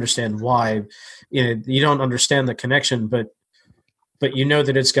just don't understand why. You don't understand the connection, but you know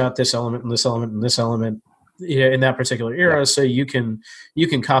that it's got this element and this element and this element in that particular era. So you can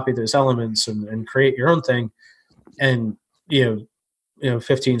copy those elements and create your own thing. And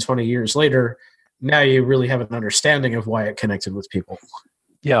 15, 20 years later, now you really have an understanding of why it connected with people.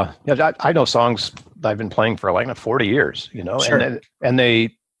 Yeah. I know songs I've been playing for like 40 years, Sure. and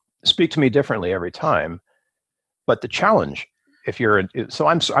they speak to me differently every time. But the challenge, so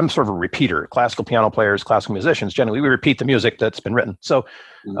I'm sort of a repeater. Classical piano players, classical musicians, generally we repeat the music that's been written. So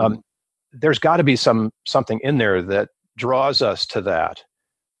there's got to be something in there that draws us to that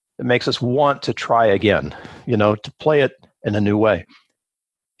makes us want to try again, to play it in a new way.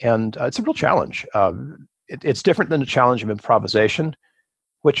 And it's a real challenge. It's different than the challenge of improvisation,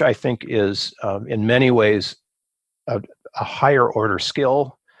 which I think is in many ways a higher order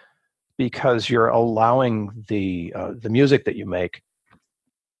skill, because you're allowing the music that you make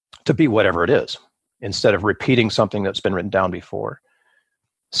to be whatever it is, instead of repeating something that's been written down before.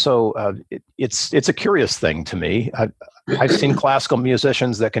 So it's a curious thing to me. I've seen classical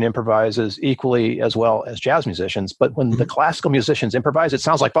musicians that can improvise equally as well as jazz musicians, but when the classical musicians improvise, it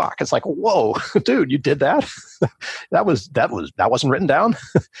sounds like Bach. It's like, whoa, dude, you did that? that wasn't written down.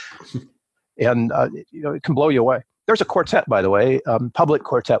 And it can blow you away. There's a quartet, by the way, public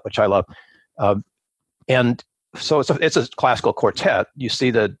quartet, which I love, and so it's a classical quartet. You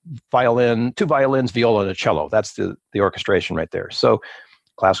see the violin, 2 violins, viola, and a cello. That's the orchestration right there. So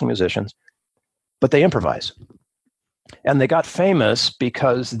classical musicians, but they improvise. And they got famous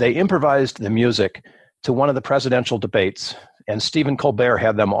because they improvised the music to one of the presidential debates, and Stephen Colbert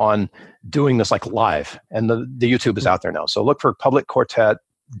had them on doing this like live, and the YouTube is out there now. So look for public quartet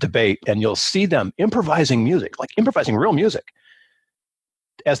debate, and you'll see them improvising music, like improvising real music,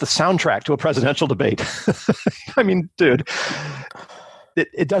 as the soundtrack to a presidential debate. I mean, dude,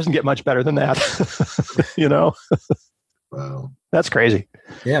 it doesn't get much better than that. Wow, that's crazy.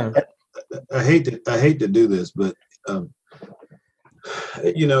 Yeah, I hate to do this, but as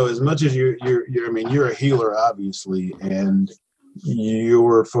much as you're a healer, obviously, and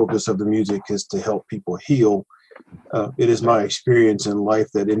your focus of the music is to help people heal. It is my experience in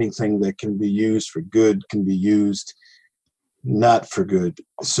life that anything that can be used for good can be used not for good.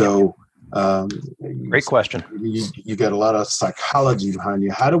 So Great question. You got a lot of psychology behind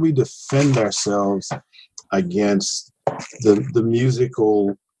you. How do we defend ourselves against the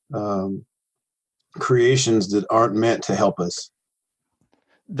musical creations that aren't meant to help us?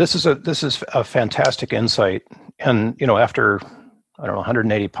 This is a fantastic insight. And, after,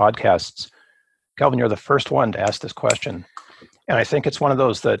 180 podcasts, Calvin, you're the first one to ask this question. And I think it's one of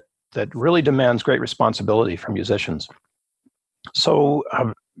those that really demands great responsibility from musicians. So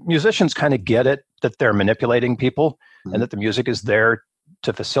musicians kind of get it that they're manipulating people and that the music is there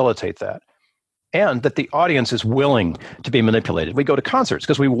to facilitate that. And that the audience is willing to be manipulated. We go to concerts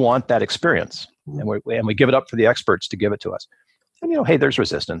because we want that experience. And we give it up for the experts to give it to us. And, hey, there's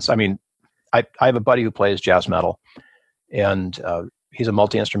resistance. I mean, I have a buddy who plays jazz metal, and he's a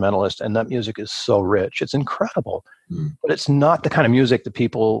multi-instrumentalist, and that music is so rich. It's incredible. But it's not the kind of music that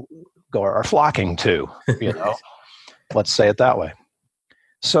people are flocking to, Let's say it that way.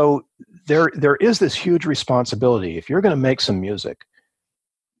 So there is this huge responsibility, if you're going to make some music,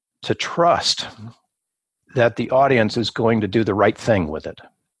 to trust that the audience is going to do the right thing with it.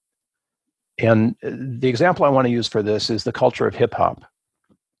 And the example I want to use for this is the culture of hip hop,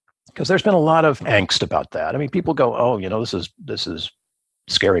 because there's been a lot of angst about that. I mean, people go, "Oh, this is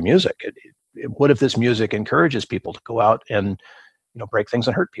scary music. What if this music encourages people to go out and break things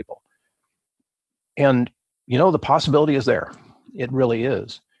and hurt people?" And the possibility is there. It really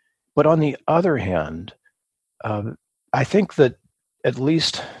is. But on the other hand, I think that at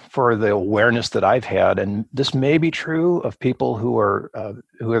least for the awareness that I've had, and this may be true of people who are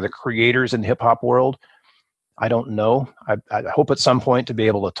the creators in the hip hop world, I don't know. I hope at some point to be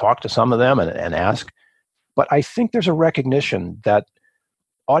able to talk to some of them and ask. But I think there's a recognition that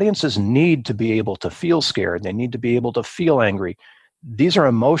audiences need to be able to feel scared. They need to be able to feel angry. These are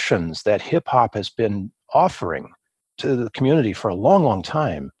emotions that hip hop has been offering to the community for a long, long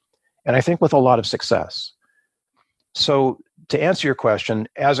time. And I think with a lot of success. So to answer your question,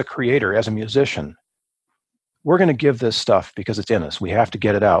 as a creator, as a musician, we're going to give this stuff because it's in us. We have to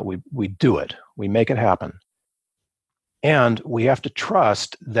get it out. We do it. We make it happen. And we have to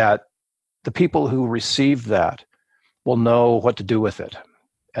trust that the people who receive that will know what to do with it,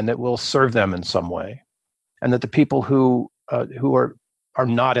 and that will serve them in some way. And that the people who are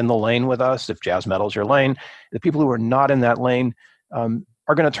not in the lane with us, if jazz metal is your lane, the people who are not in that lane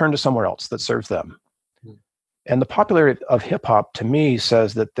are going to turn to somewhere else that serves them. And the popularity of hip hop, to me,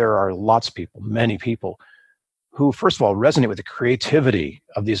 says that there are lots of people, many people, who, first of all, resonate with the creativity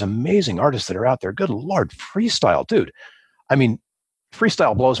of these amazing artists that are out there. Good Lord, freestyle, dude. I mean,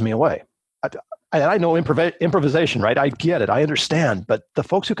 freestyle blows me away. I know improvisation, right? I get it. I understand. But the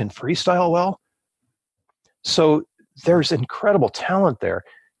folks who can freestyle well, so there's incredible talent there.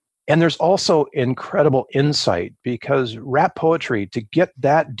 And there's also incredible insight, because rap poetry, to get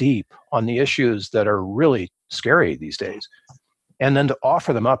that deep on the issues that are really scary these days, and then to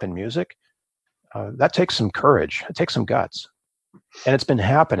offer them up in music, that takes some courage. It takes some guts. And it's been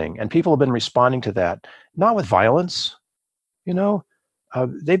happening. And people have been responding to that, not with violence,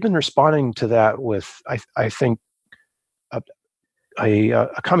 they've been responding to that with, I think, a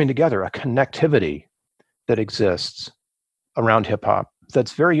coming together, a connectivity that exists around hip hop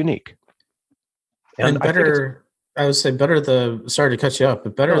that's very unique. And better, I would say better sorry to cut you up,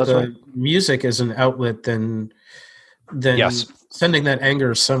 but better the music as an outlet than yes. Sending that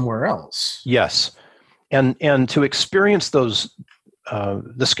anger somewhere else. Yes. And to experience those,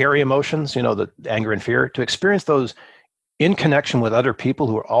 the scary emotions, the anger and fear, to experience those in connection with other people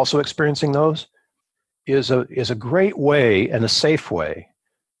who are also experiencing those is a great way and a safe way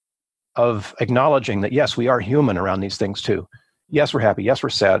of acknowledging that, yes, we are human around these things too. Yes, we're happy. Yes, we're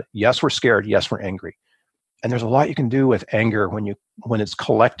sad. Yes, we're scared. Yes, we're angry. And there's a lot you can do with anger when it's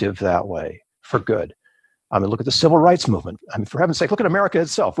collective that way for good. I mean, look at the civil rights movement. I mean, for heaven's sake, look at America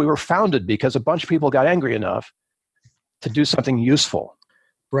itself. We were founded because a bunch of people got angry enough to do something useful.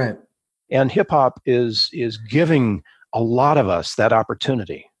 Right. And hip hop is giving a lot of us that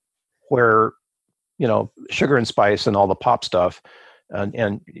opportunity where, Sugar and Spice and all the pop stuff,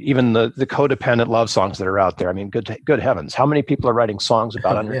 and even the codependent love songs that are out there. I mean, good heavens, how many people are writing songs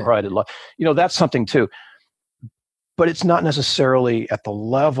about unrequited love? That's something too. But it's not necessarily at the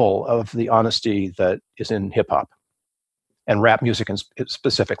level of the honesty that is in hip hop and rap music, and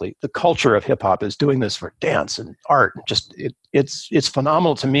specifically. The culture of hip hop is doing this for dance and art. Just it's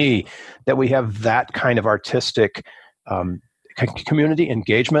phenomenal to me that we have that kind of artistic community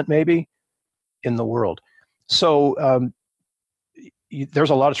engagement, maybe, in the world. So there's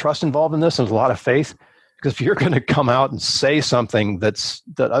a lot of trust involved in this. There's a lot of faith, because if you're going to come out and say something that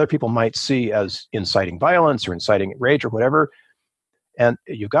other people might see as inciting violence or inciting rage or whatever, and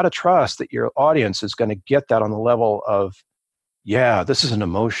you've got to trust that your audience is going to get that on the level of, yeah, this is an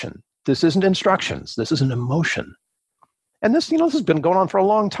emotion. This isn't instructions. This is an emotion. And this, this has been going on for a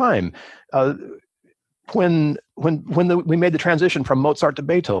long time. When we made the transition from Mozart to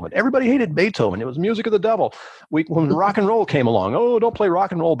Beethoven, everybody hated Beethoven. It was music of the devil. When rock and roll came along, oh, don't play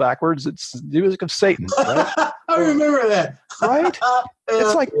rock and roll backwards. It's the music of Satan. Right? I remember that. Right?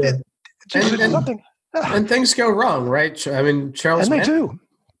 It's like something. And things go wrong, right? I mean, Charles Manson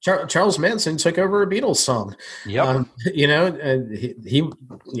took over a Beatles song. Yep. He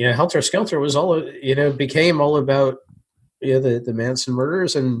Helter Skelter was became all about the Manson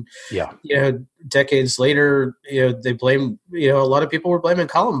murders, and decades later, they blamed a lot of people were blaming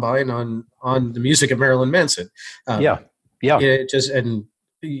Columbine on the music of Marilyn Manson.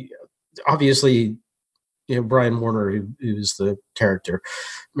 Obviously, Brian Warner, who's the character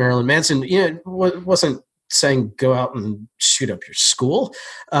Marilyn Manson, wasn't saying go out and shoot up your school.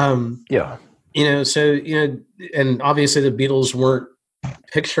 And obviously the Beatles weren't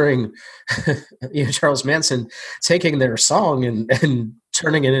picturing Charles Manson taking their song and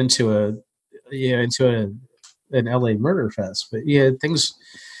turning it into an LA murder fest. But things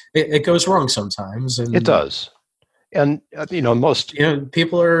it goes wrong sometimes, and it does. And most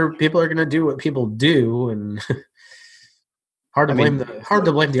people are going to do what people do, and hard to blame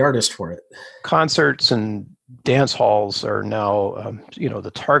the artist for it. Concerts and dance halls are now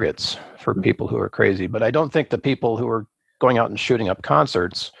the targets for people who are crazy. But I don't think the people who are going out and shooting up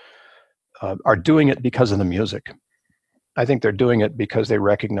concerts are doing it because of the music. I think they're doing it because they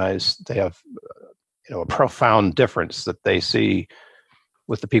recognize they have a profound difference that they see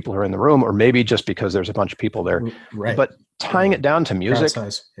with the people who are in the room, or maybe just because there's a bunch of people there. Right. But tying it down to music,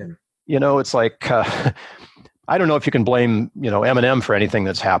 it's like, I don't know if you can blame, Eminem for anything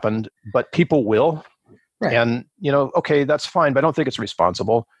that's happened, but people will. Right. And, okay, that's fine, but I don't think it's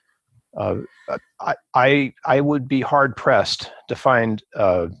responsible. I would be hard pressed to find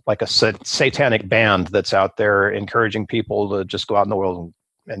like a satanic band that's out there encouraging people to just go out in the world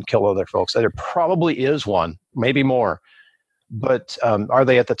and kill other folks. There probably is one, maybe more. But are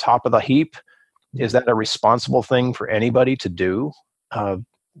they at the top of the heap? Is that a responsible thing for anybody to do? And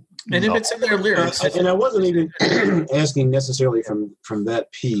if it's in their lyrics, and I wasn't even asking necessarily from that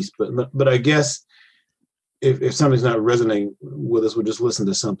piece, but I guess if something's not resonating with us, we'll just listen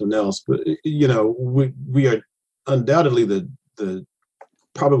to something else. But we are undoubtedly the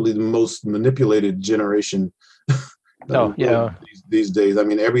probably the most manipulated generation. These days, I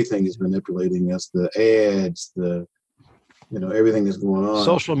mean, everything is manipulating us. The ads, everything that's going on.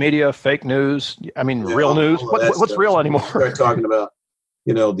 Social media, fake news. I mean, real news. What's real anymore? Start talking about,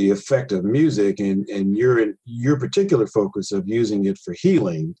 the effect of music and your particular focus of using it for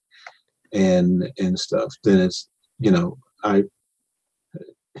healing and stuff. Then it's, I'm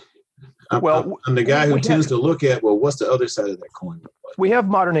the guy who tends to look at, what's the other side of that coin? We have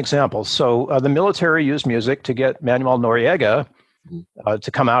modern examples. So the military used music to get Manuel Noriega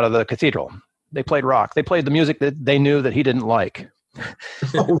to come out of the cathedral. They played rock. They played the music that they knew that he didn't like.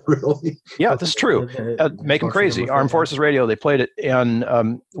 Oh, really? Yeah, this is true. Make him crazy. Armed Forces Radio, they played it.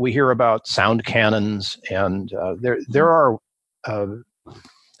 And we hear about sound cannons. And there are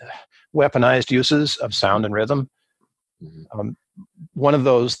weaponized uses of sound and rhythm. One of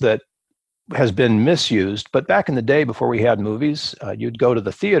those that has been misused, but back in the day before we had movies, you'd go to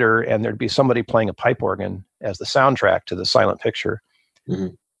the theater and there'd be somebody playing a pipe organ as the soundtrack to the silent picture.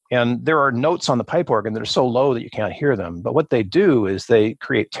 Mm-hmm. And there are notes on the pipe organ that are so low that you can't hear them. But what they do is they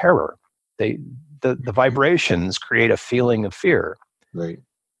create terror. The vibrations create a feeling of fear. Right.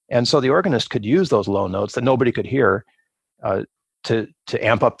 And so the organist could use those low notes that nobody could hear to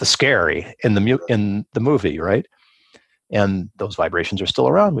amp up the scary in the movie, right? And those vibrations are still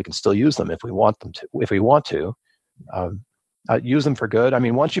around. We can still use them if we want them to. If we want to, use them for good. I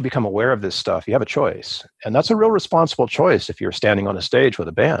mean, once you become aware of this stuff, you have a choice, and that's a real responsible choice. If you're standing on a stage with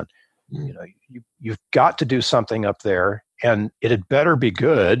a band, you've got to do something up there, and it had better be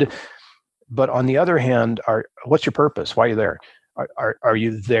good. But on the other hand, what's your purpose? Why are you there? Are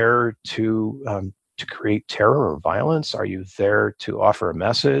you there to create terror or violence? Are you there to offer a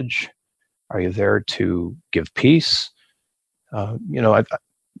message? Are you there to give peace?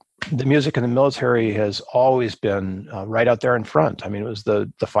 The music in the military has always been right out there in front. I mean, it was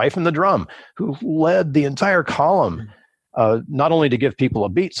the fife and the drum who led the entire column, not only to give people a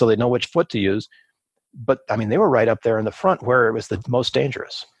beat so they know which foot to use, but I mean, they were right up there in the front where it was the most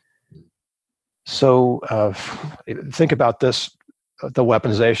dangerous. So think about this the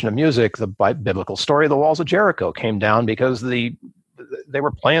weaponization of music, the biblical story of the walls of Jericho came down because they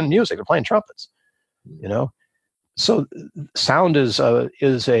were playing music, they're playing trumpets, you know. So sound is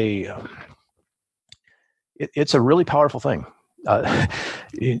it's a really powerful thing,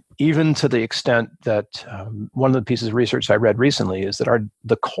 even to the extent that one of the pieces of research I read recently is that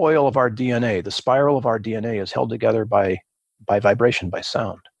the coil of our DNA, the spiral of our DNA, is held together by vibration, by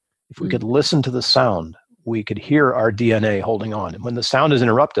sound. If we could listen to the sound, we could hear our DNA holding on. And when the sound is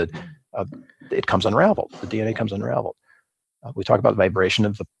interrupted, it comes unraveled. The DNA comes unraveled. We talk about the vibration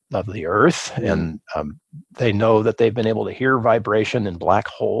of the earth, and they know that they've been able to hear vibration in black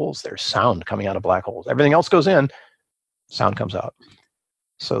holes. There's sound coming out of black holes. Everything else goes in, sound comes out.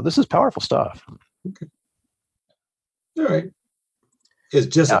 So this is powerful stuff. Okay. All right. It's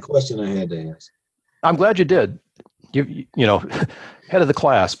just a question I had to ask. I'm glad you did. You know, head of the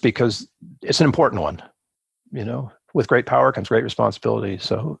class, because it's an important one. You know, with great power comes great responsibility.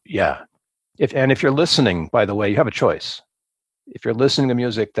 So yeah, if you're listening, by the way, you have a choice. If you're listening to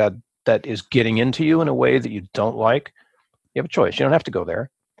music that is getting into you in a way that you don't like, you have a choice. You don't have to go there.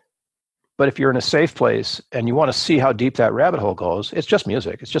 But if you're in a safe place and you want to see how deep that rabbit hole goes, it's just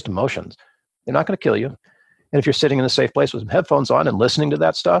music. It's just emotions. They're not going to kill you. And if you're sitting in a safe place with some headphones on and listening to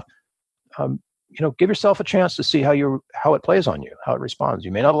that stuff, you know, give yourself a chance to see how it plays on you, how it responds.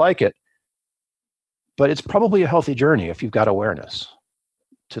 You may not like it, but it's probably a healthy journey if you've got awareness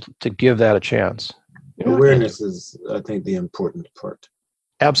to give that a chance. Awareness is, I think, the important part.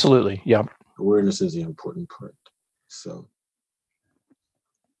 Absolutely. Yeah. Awareness is the important part. So.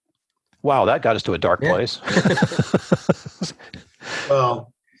 Wow, that got us to a dark place.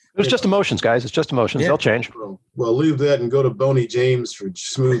 Well, it's just emotions, guys. It's just emotions. They'll change. Well, leave that and go to Boney James for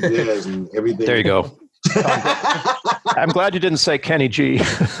smooth jazz and everything. There you go. I'm glad you didn't say Kenny G.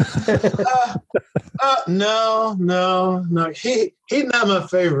 No. He's not my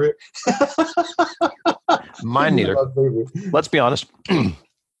favorite. Mine neither. Let's be honest.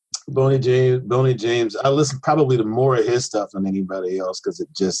 Boney James. I listen probably to more of his stuff than anybody else because it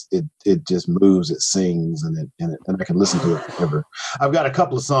just moves, it sings, and I can listen to it forever. I've got a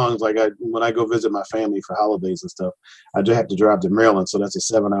couple of songs when I go visit my family for holidays and stuff. I do have to drive to Maryland, so that's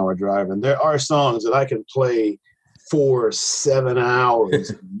a 7-hour drive, and there are songs that I can play for 7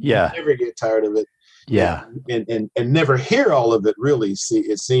 hours. Yeah, never get tired of it. Yeah, and never hear all of it. Really,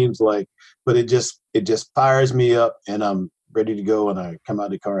 it seems like, but it just fires me up, and I'm ready to go, and I come out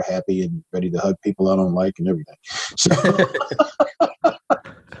of the car happy and ready to hug people I don't like and everything.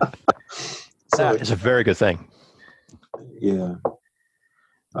 That is a very good thing. Yeah,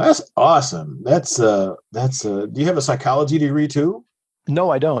 that's awesome. That's do you have a psychology degree too?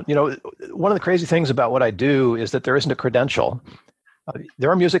 No, I don't. You know, one of the crazy things about what I do is that there isn't a credential.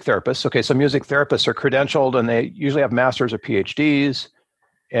 There are music therapists. Okay, so music therapists are credentialed, and they usually have masters or PhDs.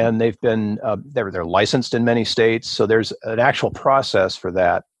 And they've been they're licensed in many states, so there's an actual process for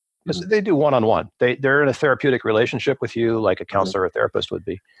that. Because they do one-on-one. They're in a therapeutic relationship with you, like a counselor or therapist would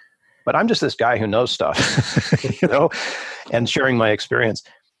be. But I'm just this guy who knows stuff, you know, and sharing my experience.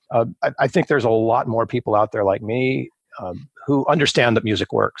 I think there's a lot more people out there like me who understand that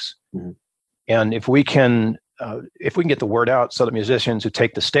music works, and if we can get the word out, so that musicians who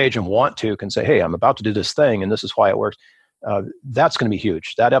take the stage and want to can say, "Hey, I'm about to do this thing, and this is why it works." That's going to be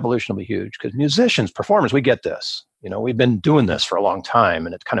huge. That evolution will be huge because musicians, performers, we get this. You know, we've been doing this for a long time,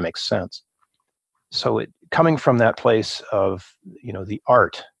 and it kind of makes sense. So, coming from that place of, you know, the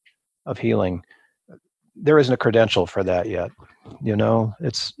art of healing, there isn't a credential for that yet. You know,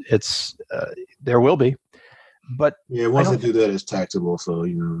 it's there will be, but yeah, once they do that, it's taxable. So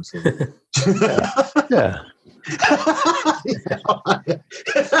you know, so. Yeah.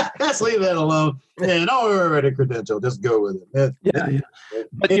 Let's leave that alone. Yeah, don't worry about the credential. Just go with it. Yeah.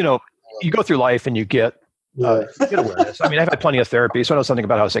 But you know, you go through life and you get awareness. I mean, I've had plenty of therapy, so I know something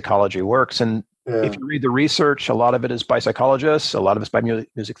about how psychology works. And if you read the research, a lot of it is by psychologists, a lot of it's by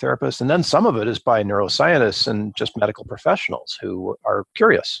music therapists, and then some of it is by neuroscientists and just medical professionals who are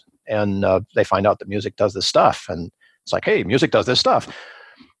curious. And they find out that music does this stuff. And it's like, hey, music does this stuff.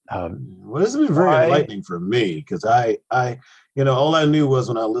 Well, this has been very enlightening for me because I, you know, all I knew was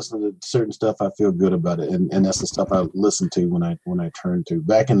when I listened to certain stuff, I feel good about it, and that's the stuff I listened to when I turned to.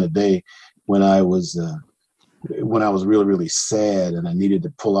 Back in the day, when I was really, really sad and I needed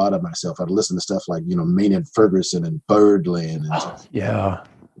to pull out of myself, I'd listen to stuff like, you know, Maynard Ferguson and Birdland, and stuff. Yeah,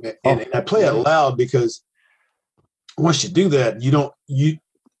 and I play it loud because once you do that,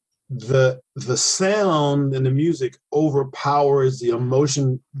 the sound and the music overpowers the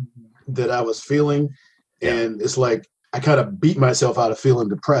emotion that I was feeling. And it's like I kind of beat myself out of feeling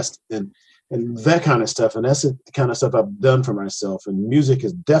depressed. And and that kind of stuff. And that's the kind of stuff I've done for myself. And music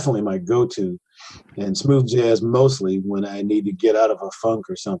is definitely my go-to, and smooth jazz mostly when I need to get out of a funk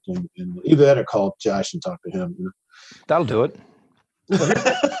or something. And either that or call Josh and talk to him. That'll do it.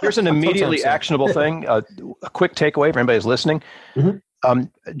 Here's an immediately actionable thing. A quick takeaway for anybody who's listening. Mhm.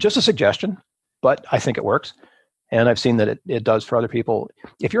 Just a suggestion, but I think it works. And I've seen that it does for other people.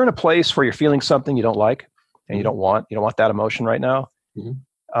 If you're in a place where you're feeling something you don't like and you don't want that emotion right now,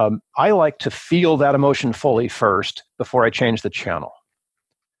 I like to feel that emotion fully first before I change the channel.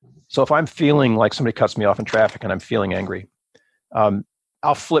 So if I'm feeling like somebody cuts me off in traffic and I'm feeling angry,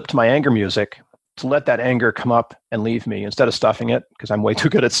 I'll flip to my anger music to let that anger come up and leave me instead of stuffing it, because I'm way too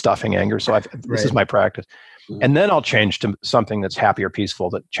good at stuffing anger. So this is my practice. And then I'll change to something that's happy or peaceful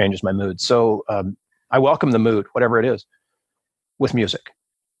that changes my mood. So I welcome the mood, whatever it is, with music,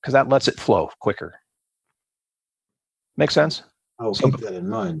 because that lets it flow quicker. Make sense? I'll keep that in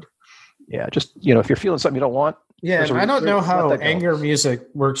mind. Yeah, just, if you're feeling something you don't want. Yeah, I don't know how anger music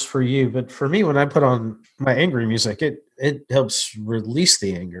works for you, but for me, when I put on my angry music, it helps release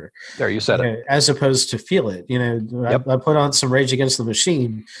the anger. There, you said it. As opposed to feel it. Yep. I put on some Rage Against the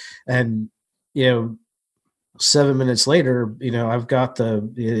Machine, and 7 minutes later, I've got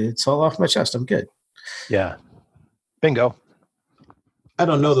it's all off my chest. I'm good. Yeah. Bingo. I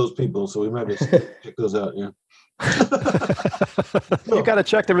don't know those people, so we might have to check those out. Yeah. You got to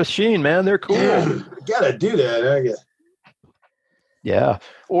check the machine, man. They're cool. Yeah, gotta do that. I guess. Yeah.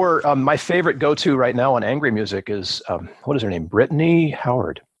 Or my favorite go-to right now on angry music is, what is her name? Brittany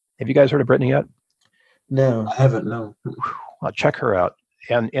Howard. Have you guys heard of Brittany yet? No, I haven't. No. I'll check her out.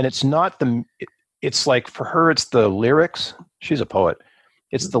 And it's not it's like, for her, it's the lyrics. She's a poet.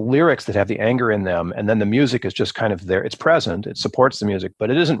 It's the lyrics that have the anger in them. And then the music is just kind of there. It's present. It supports the music,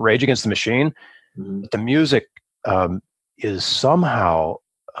 but it isn't Rage Against the Machine. But the music is somehow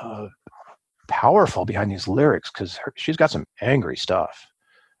powerful behind these lyrics, because she's got some angry stuff.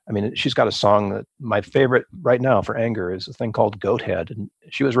 I mean, she's got a song that my favorite right now for anger is a thing called Goat Head. And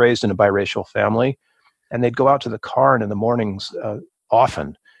she was raised in a biracial family, and they'd go out to the car, and in the mornings,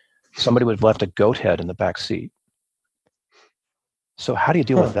 often somebody would have left a goat head in the back seat. So how do you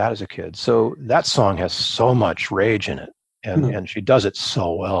deal with that as a kid? So that song has so much rage in it, and she does it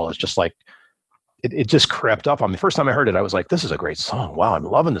so well. It's just like, it just crept up on me. First time I heard it, I was like, this is a great song. Wow, I'm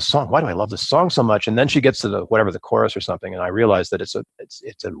loving this song. Why do I love this song so much? And then she gets to the chorus or something, and I realized that it's a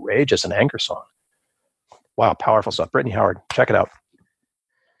rage, it's an anger song. Wow, powerful stuff. Brittany Howard, check it out.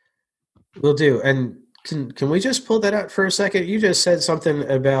 Will do. And can we just pull that out for a second? You just said something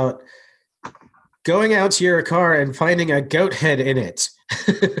about going out to your car and finding a goat head in it.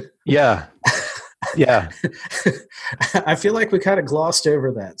 Yeah. Yeah. I feel like we kind of glossed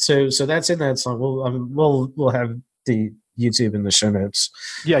over that. So that's in that song. We'll have the YouTube in the show notes.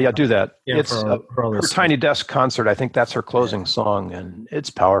 Yeah, do that. Yeah, it's for her Tiny Desk concert. I think that's her closing song, and it's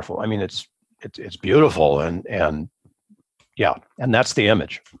powerful. I mean, it's beautiful, and yeah, and that's the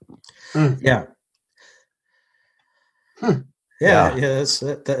image. Yeah. Yeah,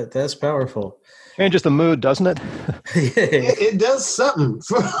 that's powerful. Changes the mood, doesn't it? It does something.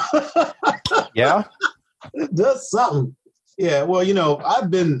 Yeah, it does something. Yeah. Well,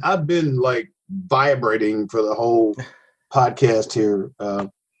 I've been like vibrating for the whole podcast here.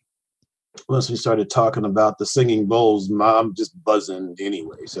 Once we started talking about the singing bowls, I'm just buzzing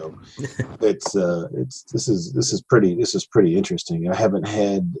anyway. So this is pretty interesting. I haven't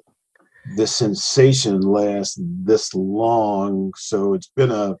had this sensation last this long, so it's been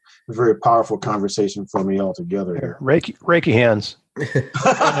a very powerful conversation for me altogether here. Reiki hands.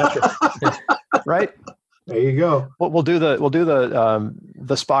 Right, there you go. We'll do the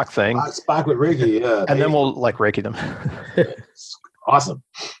Spock thing. Spock with Reiki, yeah, and then we'll like Reiki them. Awesome.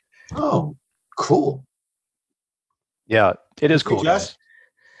 Oh, cool. Yeah, it is cool, guys.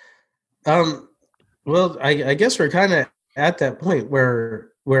 Well, I guess we're kind of at that point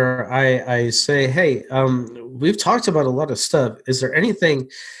where I say, hey, we've talked about a lot of stuff. Is there anything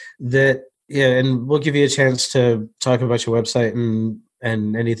that, and we'll give you a chance to talk about your website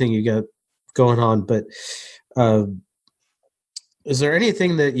and anything you got going on, but is there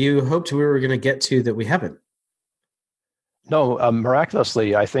anything that you hoped we were going to get to that we haven't? No,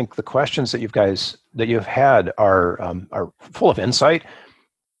 miraculously, I think the questions that you've had are full of insight,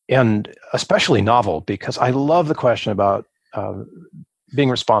 and especially novel, because I love the question about being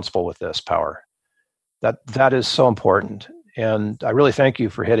responsible with this power. That is so important, and I really thank you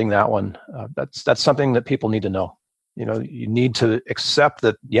for hitting that one. That's something that people need to know. You need to accept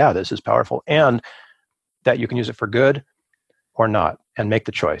that, this is powerful, and that you can use it for good or not, and make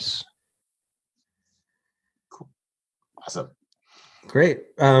the choice. Cool. Awesome. Great.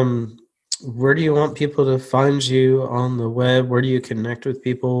 where do you want people to find you on the web? Where do you connect with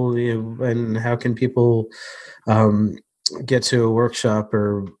people? And how can people get to a workshop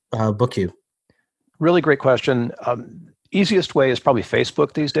or book you? Really great question. Easiest way is probably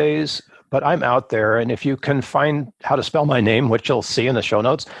Facebook these days, but I'm out there. And if you can find how to spell my name, which you'll see in the show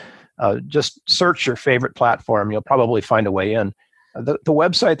notes, just search your favorite platform. You'll probably find a way in. The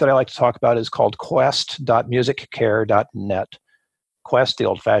website that I like to talk about is called quest.musiccare.net. Quest the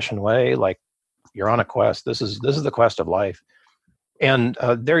old-fashioned way, like you're on a quest. This is the quest of life. And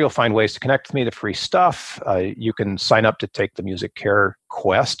there you'll find ways to connect with me, the free stuff. You can sign up to take the Music Care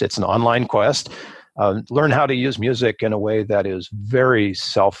Quest. It's an online quest. Learn how to use music in a way that is very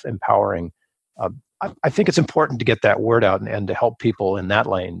self-empowering. I think it's important to get that word out and to help people in that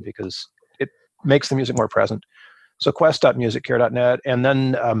lane because it makes the music more present. So quest.musiccare.net. And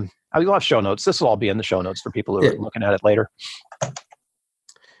then I'll have show notes. This will all be in the show notes for people who are looking at it later.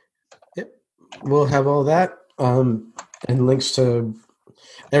 Yep. We'll have all that and links to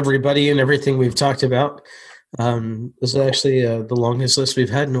everybody and everything we've talked about. This is actually the longest list we've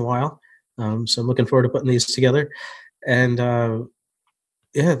had in a while. So I'm looking forward to putting these together. And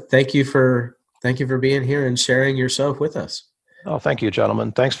thank you for being here and sharing yourself with us. Oh, thank you,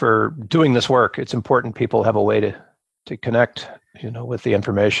 gentlemen. Thanks for doing this work. It's important people have a way to connect, with the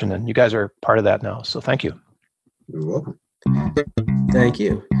information, and you guys are part of that now. So thank you. You're welcome. Thank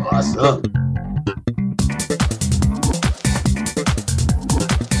you. Awesome.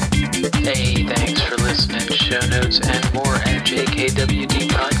 Hey, thanks for listening. Show notes and more at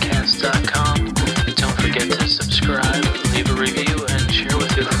jkwdpodcast.com. Don't forget to subscribe, leave a review, and share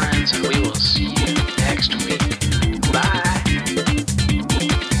with your friends, and we will see you next week. Bye.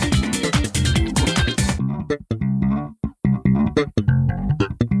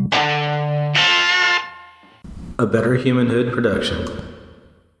 A Better Humanhood production.